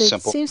 As I Be say,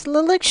 simple. it seems a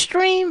little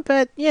extreme,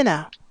 but, Hey,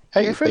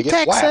 you're from they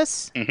get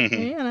Texas.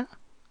 flat.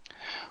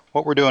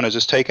 What we're doing is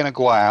just taking a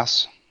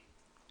glass,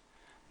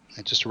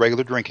 just a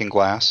regular drinking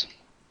glass,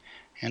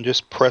 and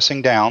just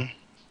pressing down,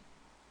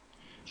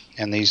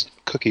 and these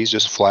cookies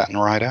just flatten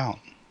right out.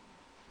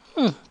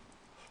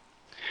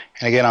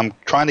 And again, I'm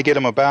trying to get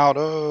them about,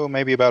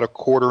 maybe about a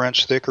 1/4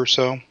 inch thick or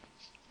so.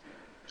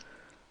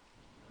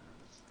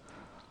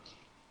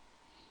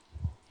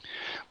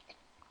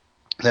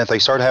 Then if they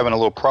start having a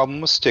little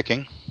problem with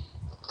sticking,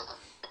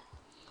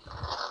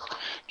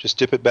 just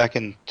dip it back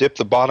in, dip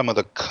the bottom of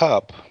the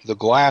cup, the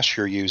glass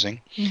you're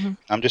using. Mm-hmm.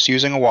 I'm just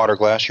using a water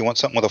glass. You want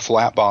something with a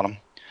flat bottom.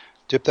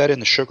 Dip that in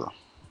the sugar.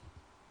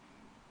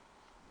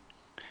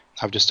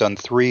 I've just done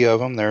 3 of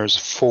them. There's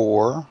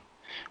 4.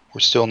 We're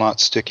still not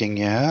sticking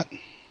yet.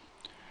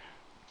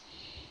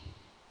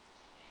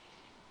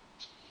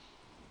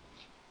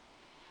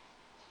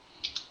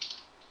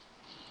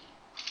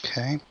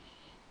 Okay.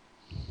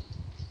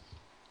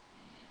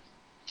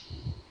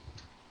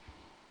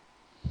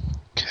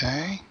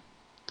 Okay.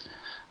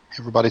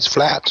 Everybody's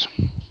flat.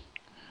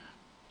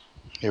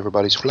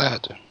 Everybody's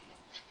flat.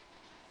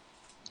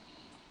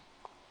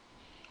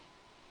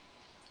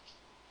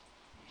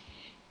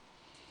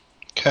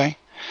 Okay.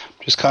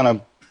 Just kind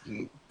of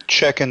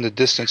checking the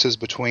distances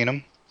between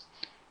them.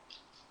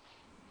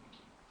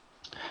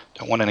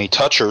 Don't want any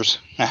touchers.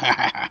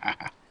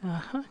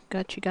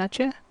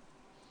 Gotcha.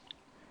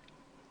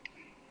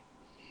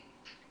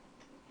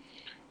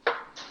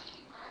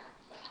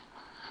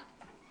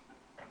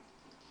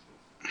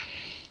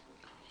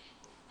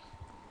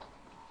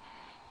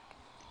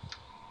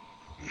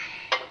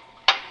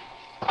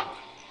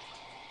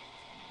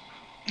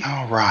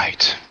 All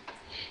right.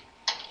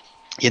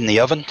 In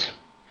the oven,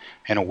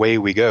 and away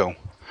we go.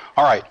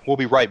 All right, we'll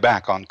be right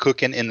back on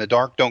Cooking in the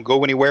Dark. Don't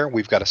go anywhere.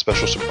 We've got a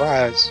special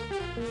surprise.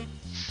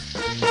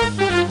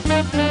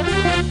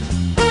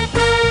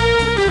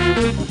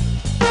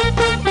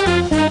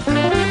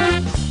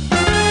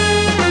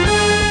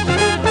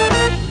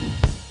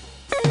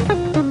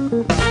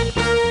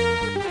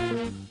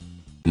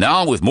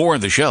 Now, with more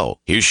of the show,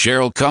 here's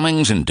Cheryl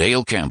Cummings and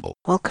Dale Campbell.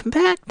 Welcome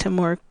back to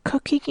more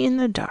Cooking in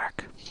the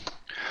Dark.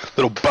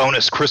 Little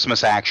bonus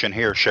Christmas action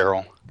here,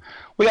 Cheryl.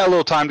 We got a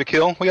little time to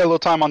kill. We got a little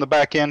time on the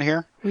back end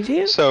here. We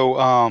do? So,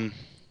 how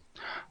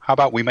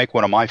about we make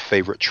one of my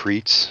favorite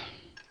treats?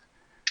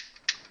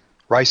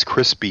 Rice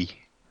Krispie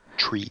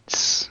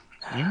treats.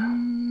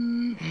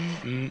 I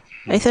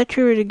thought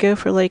you were to go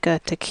for like a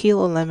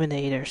tequila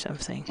lemonade or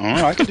something.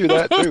 Oh, I could do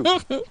that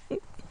too.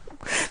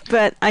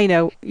 But I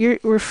know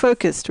we're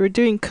focused. We're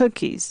doing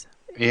cookies.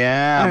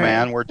 Yeah, All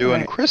man, right. we're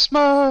doing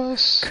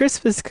Christmas.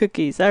 Christmas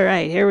cookies. All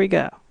right, here we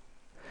go.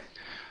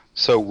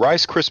 So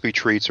Rice Krispie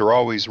treats are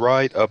always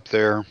right up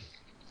there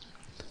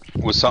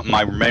with something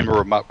I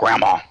remember about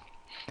Grandma.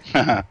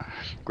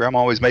 Grandma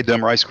always made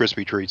them Rice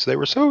Krispie treats. They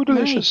were so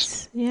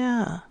delicious. Nice.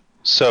 Yeah.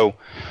 So,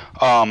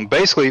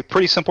 basically,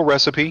 pretty simple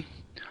recipe.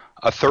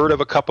 1/3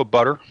 of a cup of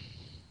butter.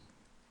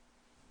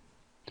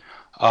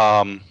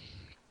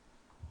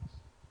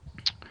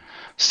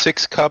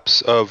 6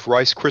 cups of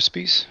Rice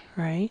Krispies.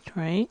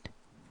 Right.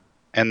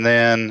 And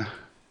then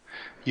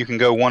you can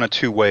go one of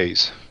two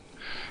ways.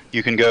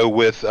 You can go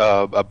with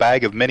a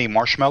bag of mini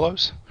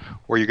marshmallows,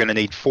 where you're going to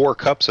need 4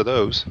 cups of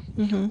those.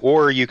 Mm-hmm.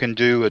 Or you can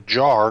do a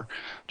jar,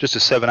 just a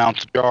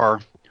 7-ounce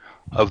jar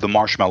of the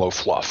marshmallow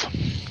fluff.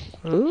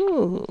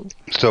 Ooh.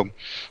 So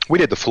we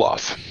did the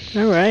fluff.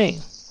 All right.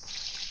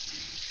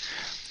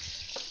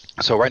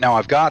 So right now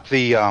I've got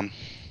the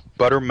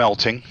butter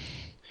melting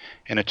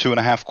in a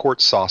 2.5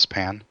 quart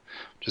saucepan.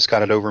 Just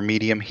got it over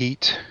medium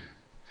heat.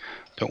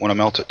 Don't want to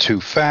melt it too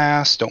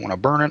fast. Don't want to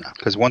burn it,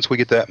 because once we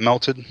get that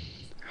melted,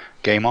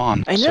 game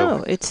on. I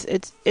know.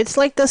 It's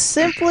like the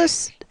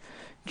simplest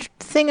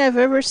thing I've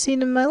ever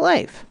seen in my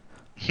life.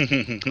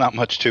 Not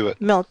much to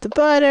it. Melt the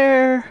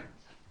butter.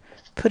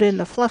 Put in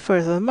the fluff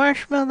or the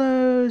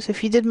marshmallows.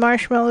 If you did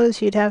marshmallows,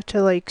 you'd have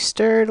to like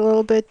stir it a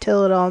little bit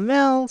till it all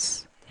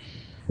melts.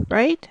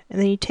 Right?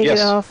 And then you take it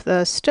off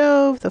the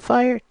stove, the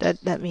fire.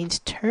 That means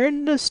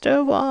turn the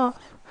stove off.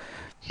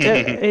 So,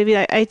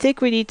 I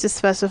think we need to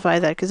specify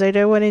that, because I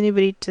don't want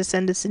anybody to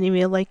send us an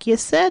email like, you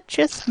said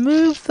just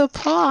move the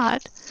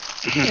pot,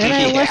 and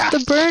I left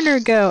the burner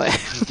going.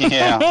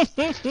 Yeah.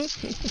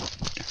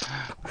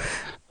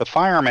 The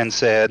fireman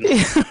said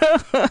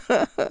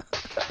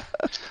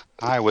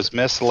I was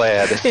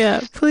misled.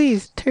 Yeah,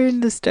 please turn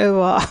the stove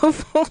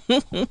off.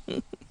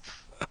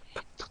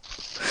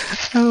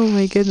 Oh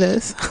my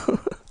goodness.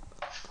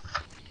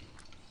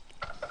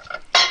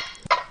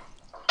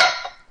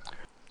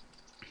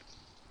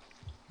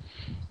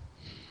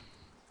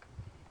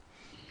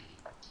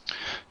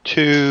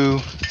 To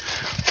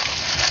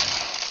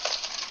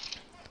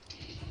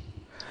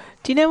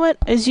Do you know what?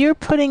 As you're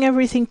putting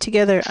everything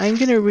together, I'm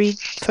going to read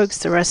folks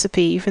the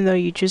recipe, even though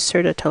you just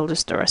sort of told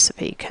us the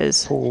recipe,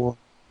 because... 4.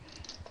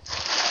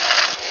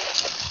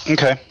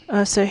 Okay.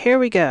 So here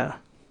we go.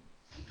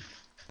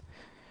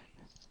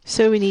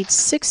 So we need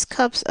 6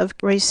 cups of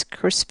Rice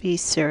Krispie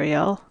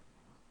cereal,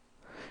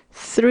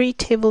 3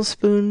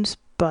 tablespoons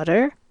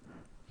butter,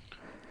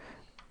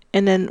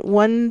 and then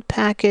 1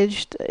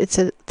 packaged, it's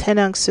 10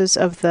 ounces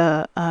of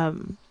the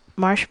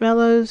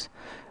marshmallows,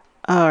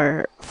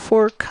 or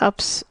 4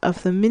 cups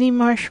of the mini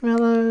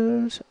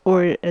marshmallows,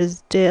 or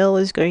as Dale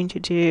is going to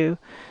do,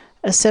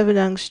 a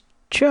 7-ounce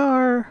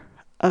jar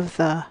of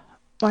the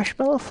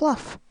marshmallow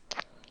fluff.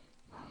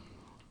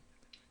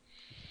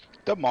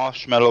 The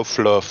marshmallow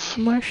fluff.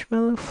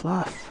 Marshmallow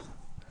fluff.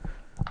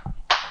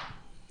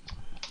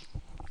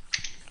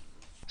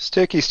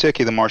 Sticky,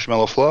 the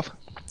marshmallow fluff.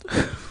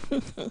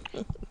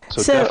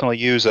 So definitely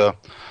use a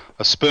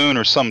spoon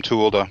or some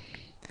tool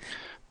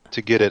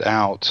to get it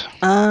out.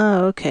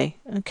 Oh, okay.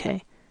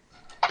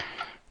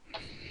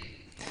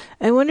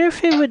 I wonder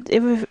if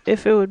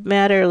it would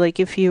matter, like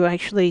if you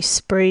actually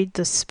sprayed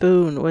the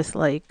spoon with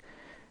like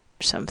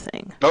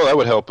something. Oh, that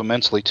would help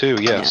immensely too.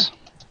 Yes. Yeah.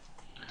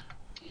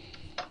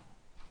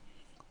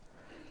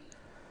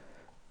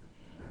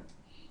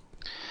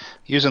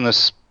 Using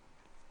this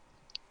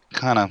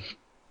kind of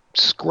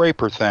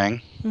scraper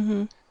thing.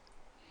 Mm-hmm.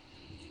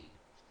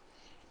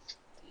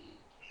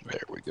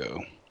 There we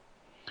go.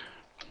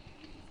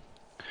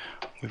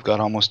 We've got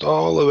almost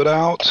all of it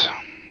out.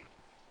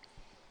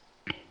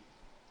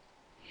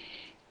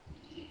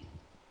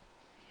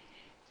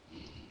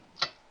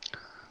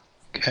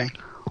 Okay.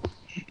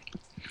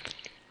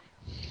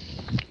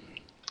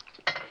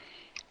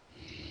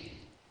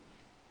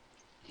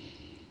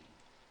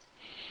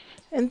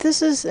 And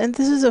this is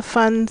a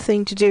fun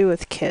thing to do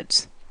with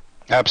kids.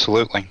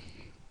 Absolutely.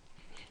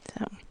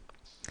 So,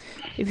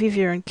 if you've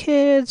your own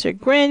kids or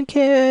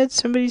grandkids,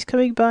 somebody's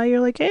coming by,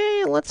 you're like,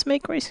 hey, let's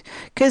make rice.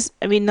 Because,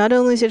 I mean, not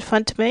only is it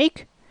fun to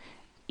make,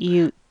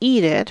 you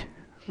eat it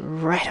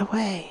right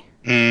away.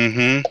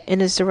 Mm-hmm.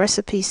 And as the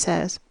recipe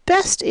says,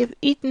 best if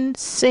eaten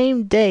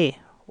same day.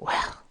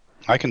 Well,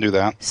 I can do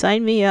that.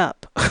 Sign me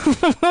up.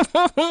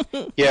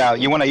 Yeah,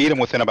 you want to eat them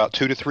within about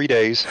 2 to 3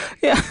 days.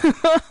 Yeah.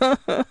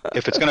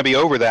 If it's going to be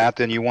over that,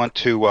 then you want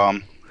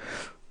to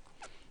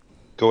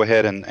go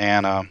ahead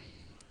and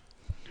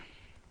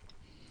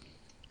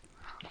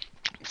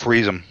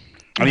freeze them.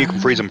 And you can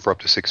freeze them for up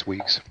to 6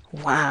 weeks.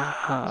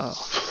 Wow.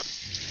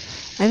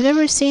 I've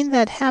never seen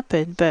that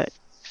happen, but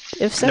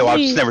if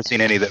somebody... No, I've never seen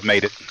any that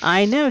made it.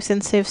 I know,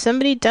 since if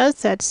somebody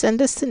does that,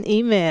 send us an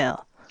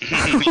email.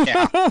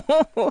 Yeah.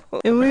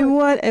 And we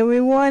want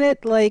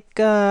it like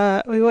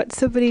we want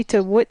somebody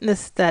to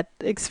witness that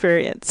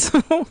experience.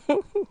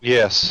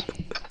 Yes.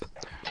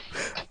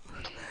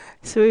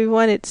 So we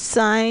want it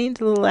signed,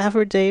 a little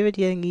affidavit,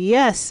 saying,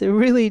 yes, it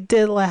really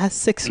did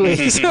last 6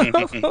 weeks.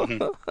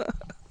 And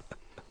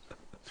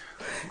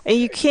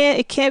it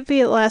can't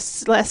be it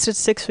lasted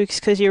 6 weeks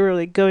because you're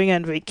really going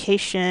on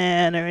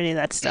vacation or any of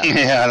that stuff.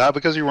 Yeah, not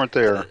because you weren't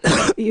there.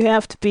 You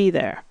have to be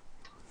there.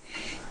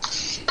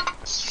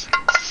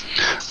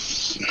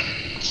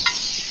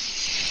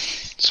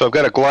 So I've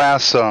got a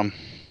glass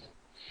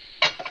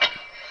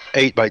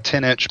 8 by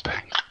 10 inch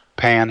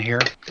pan here.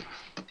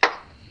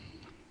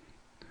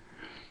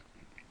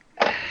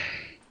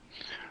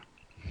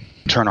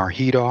 Turn our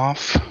heat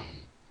off.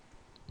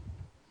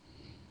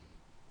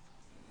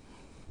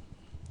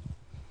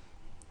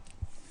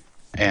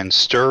 And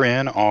stir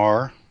in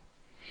our...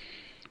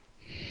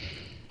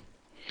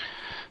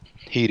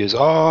 Heat is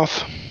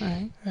off.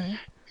 Right.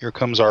 Here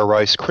comes our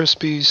Rice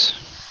Krispies.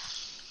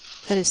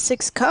 That is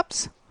 6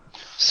 cups?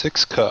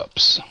 6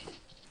 cups.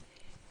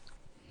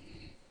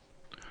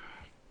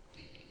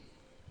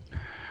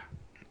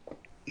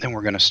 Then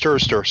we're going to stir.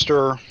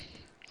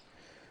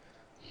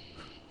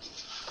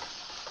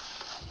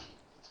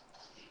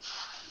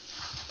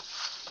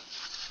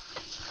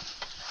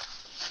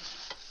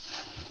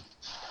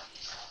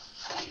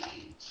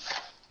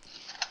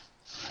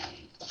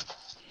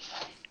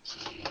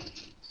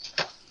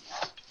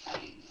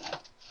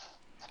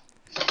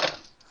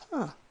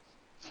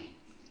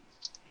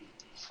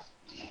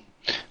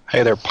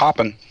 Hey, they're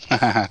popping.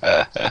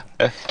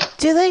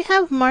 Do they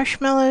have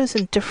marshmallows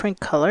in different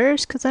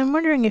colors? Because I'm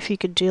wondering if you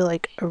could do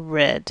like a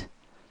red.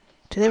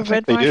 Do they have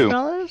red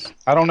marshmallows? Do.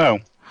 I don't know.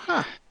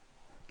 Huh.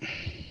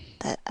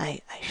 That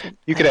I should.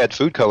 You could add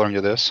food coloring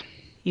to this.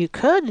 You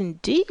could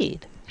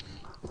indeed.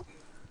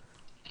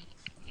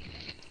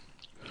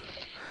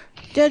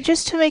 Yeah,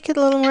 just to make it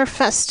a little more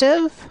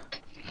festive.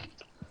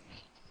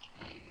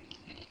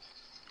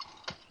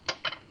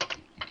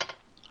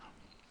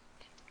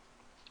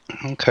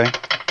 Okay.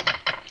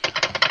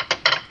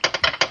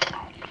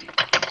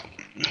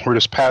 We're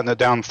just patting it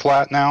down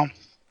flat now.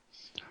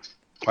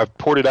 I've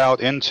poured it out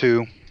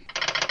into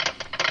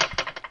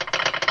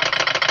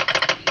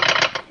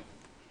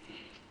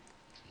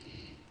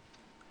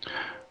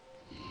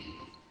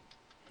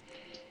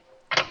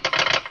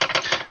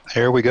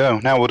there we go.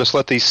 Now we'll just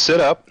let these sit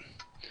up.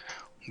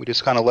 We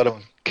just kind of let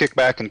them kick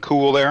back and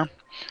cool there,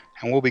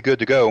 and we'll be good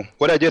to go.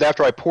 What I did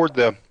after I put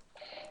the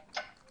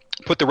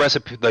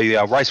recipe,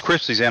 the Rice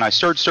Krispies in, I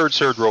stirred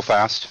real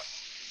fast,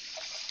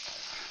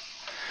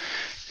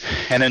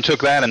 and then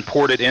took that and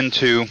poured it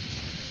into.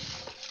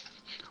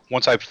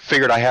 Once I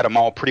figured I had them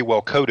all pretty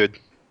well coated,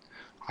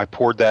 I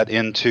poured that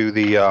into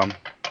the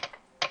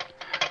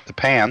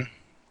pan.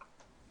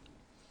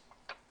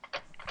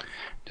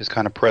 Just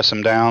kind of press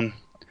them down,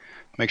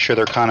 make sure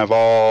they're kind of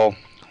all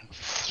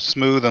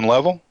smooth and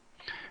level,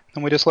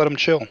 and we just let them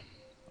chill.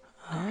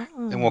 Oh.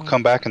 Then we'll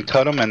come back and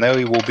cut them, and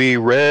they will be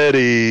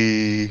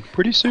ready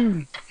pretty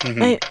soon.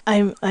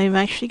 Mm-hmm. I'm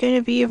actually going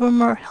to be even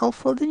more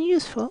helpful than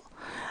useful.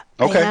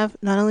 Okay.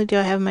 Not only do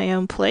I have my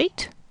own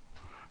plate,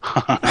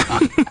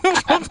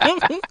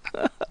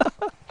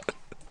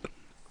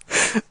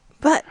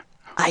 but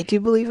I do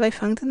believe I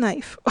found a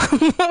knife.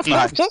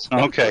 Nice.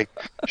 Okay.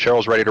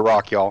 Cheryl's ready to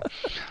rock, y'all.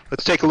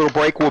 Let's take a little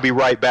break. We'll be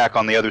right back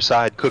on the other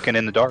side, cooking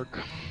in the dark.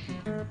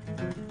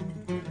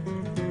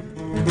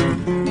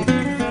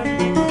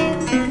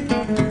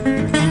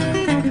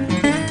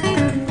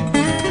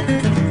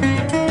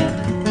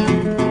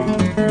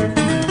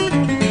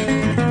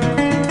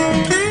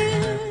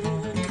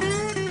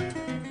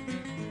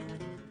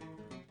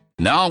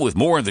 Now, with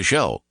more of the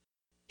show,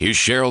 here's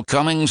Cheryl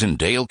Cummings and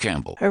Dale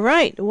Campbell. All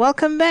right,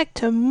 welcome back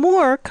to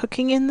more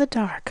Cooking in the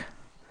Dark.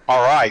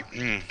 All right.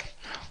 I'm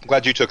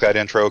glad you took that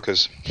intro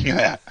because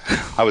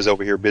I was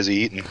over here busy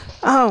eating.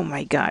 Oh,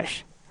 my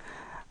gosh.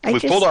 We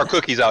pulled our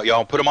cookies out,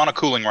 y'all. Put them on a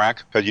cooling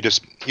rack. You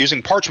just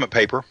using parchment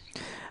paper.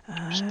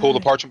 Just pull the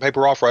parchment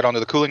paper off right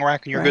onto the cooling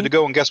rack, and you're good to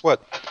go. And guess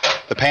what?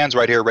 The pan's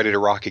right here ready to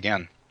rock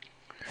again.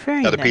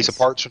 Another piece of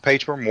parchment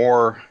paper,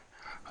 more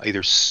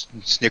either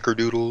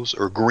snickerdoodles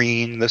or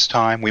green this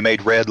time. We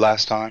made red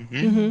last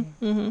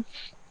time.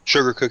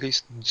 Sugar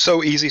cookies.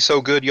 So easy,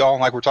 so good, y'all,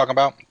 like we're talking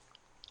about.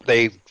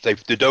 The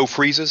dough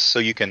freezes, so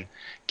you can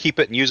keep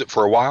it and use it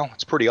for a while.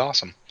 It's pretty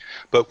awesome.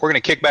 But we're going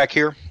to kick back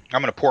here.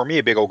 I'm going to pour me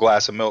a big old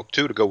glass of milk,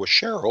 too, to go with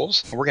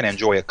Cheryl's. We're going to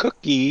enjoy a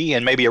cookie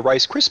and maybe a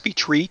Rice Krispie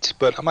treat,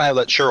 but I'm going to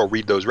let Cheryl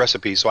read those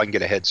recipes so I can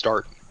get a head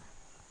start.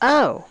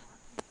 Oh,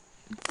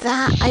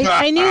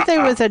 I knew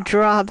there was a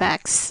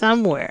drawback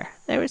somewhere.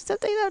 There was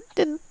something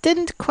that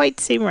didn't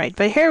quite seem right,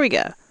 but here we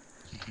go.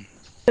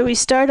 So we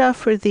start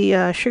off with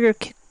the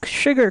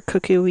sugar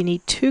cookie. We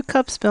need 2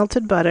 cups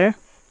melted butter,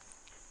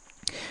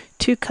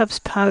 2 cups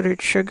powdered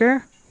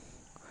sugar,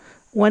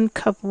 1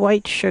 cup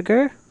white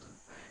sugar,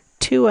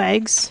 2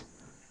 eggs,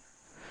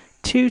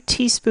 2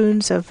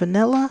 teaspoons of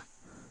vanilla,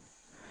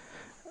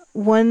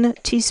 1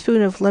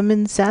 teaspoon of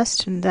lemon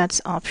zest, and that's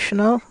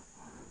optional,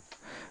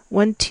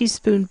 1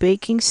 teaspoon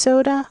baking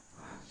soda,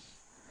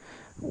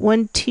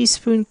 1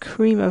 teaspoon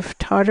cream of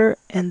tartar,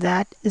 and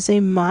that is a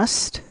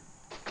must,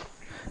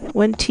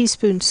 1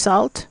 teaspoon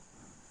salt,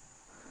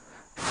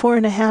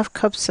 4.5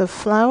 cups of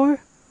flour,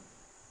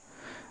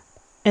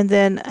 and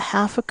then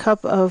 1/2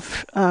 cup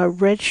of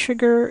red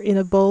sugar in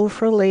a bowl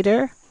for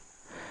later,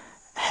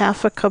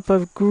 1/2 cup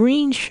of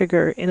green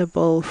sugar in a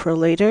bowl for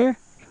later,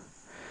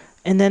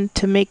 and then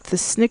to make the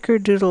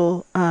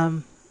snickerdoodle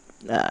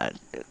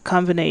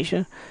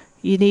combination,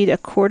 you need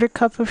 1/4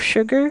 cup of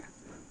sugar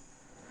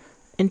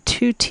and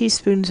 2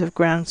 teaspoons of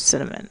ground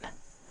cinnamon.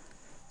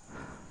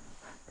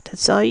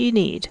 That's all you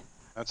need.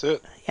 That's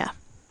it. Yeah.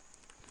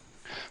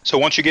 So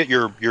once you get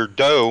your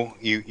dough,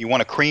 you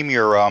want to cream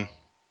your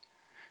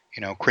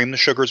cream the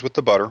sugars with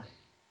the butter.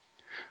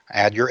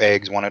 Add your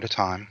eggs one at a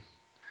time.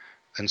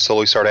 Then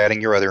slowly start adding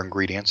your other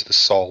ingredients, the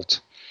salt,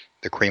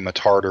 the cream of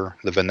tartar,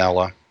 the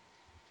vanilla.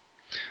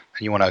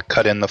 And you want to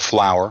cut in the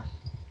flour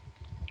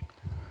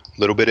a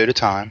little bit at a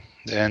time.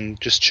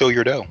 And just chill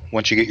your dough.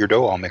 Once you get your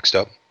dough all mixed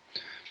up,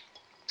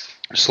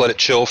 just let it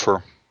chill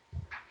for,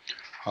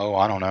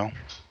 I don't know,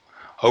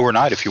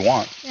 overnight if you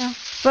want. Yeah.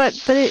 But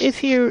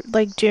if you're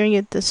like doing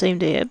it the same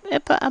day,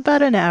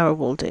 about an hour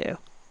will do.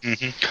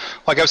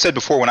 Like I've said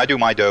before, when I do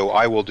my dough,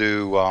 I will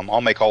do,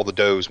 I'll make all the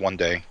doughs one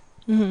day.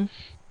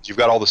 You've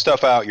got all the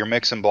stuff out, you're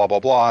mixing, blah, blah,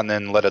 blah, and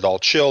then let it all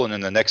chill, and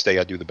then the next day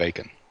I do the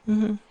bacon.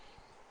 So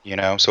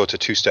it's a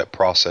 2-step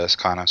process,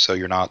 kind of, so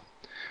you're not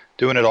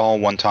doing it all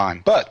one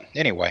time. But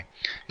anyway,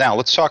 now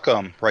let's talk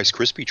Rice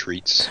Krispie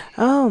treats.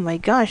 Oh my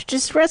gosh,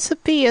 this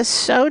recipe is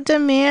so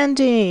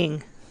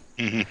demanding.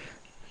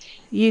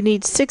 You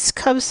need 6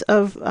 cups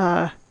of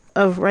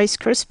Rice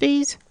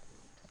Krispies,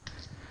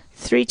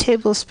 3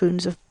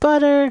 tablespoons of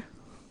butter,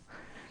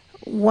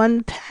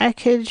 1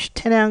 package,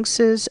 10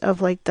 ounces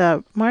of like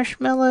the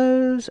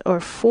marshmallows, or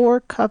 4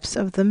 cups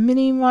of the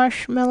mini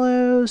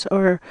marshmallows,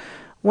 or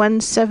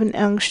 1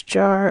 7-ounce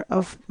jar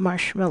of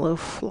marshmallow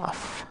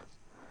fluff.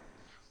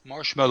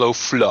 Marshmallow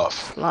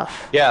fluff.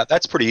 Fluff. Yeah,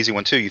 that's a pretty easy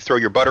one too. You throw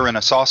your butter in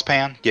a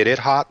saucepan, get it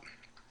hot,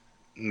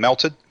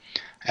 melted,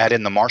 add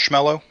in the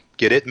marshmallow,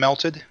 get it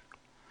melted,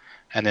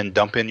 and then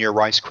dump in your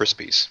Rice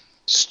Krispies.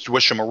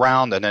 Swish them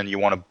around, and then you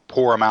want to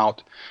pour them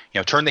out.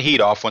 Turn the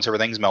heat off once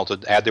everything's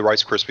melted. Add the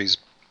Rice Krispies,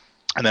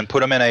 and then put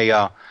them in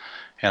a.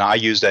 And I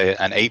used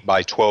an 8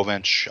 by 12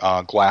 inch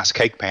glass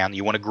cake pan.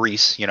 You want to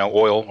grease,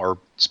 oil or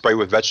spray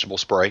with vegetable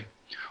spray,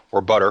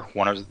 or butter,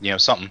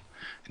 something.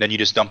 And then you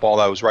just dump all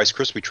those Rice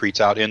Krispie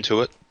treats out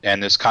into it,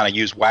 and just kind of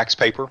use wax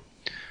paper,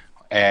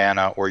 and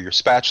or your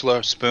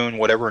spatula, spoon,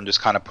 whatever, and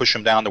just kind of push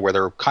them down to where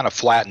they're kind of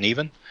flat and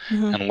even,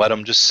 and let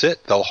them just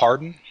sit. They'll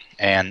harden.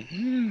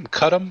 And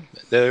cut them.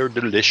 They're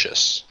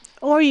delicious.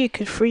 Or you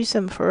could freeze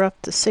them for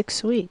up to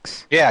 6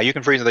 weeks. Yeah, you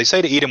can freeze them. They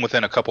say to eat them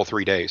within a couple,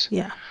 3 days.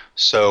 Yeah.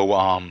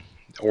 So,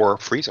 or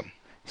freeze them.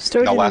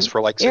 They'll last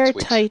for like 6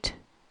 weeks.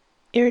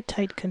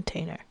 Airtight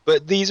container.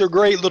 But these are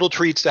great little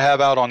treats to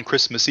have out on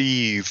Christmas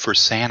Eve for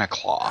Santa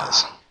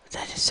Claus.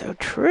 That is so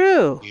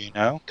true.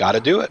 Got to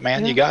do it,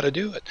 man. Yeah. You got to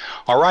do it.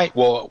 All right.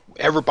 Well,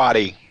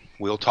 everybody,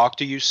 we'll talk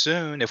to you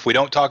soon. If we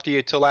don't talk to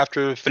you till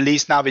after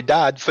Feliz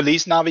Navidad,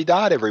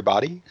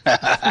 everybody.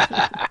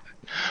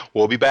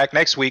 We'll be back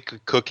next week,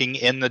 Cooking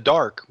in the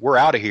Dark. We're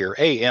out of here.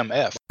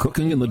 AMF.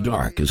 Cooking in the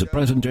Dark is a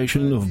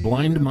presentation of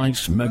Blind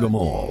Mice Mega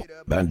Mall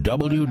at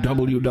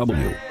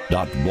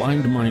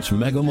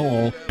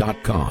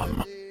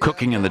www.blindmicemegamall.com.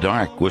 Cooking in the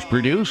Dark was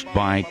produced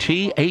by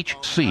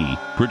THC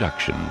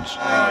Productions.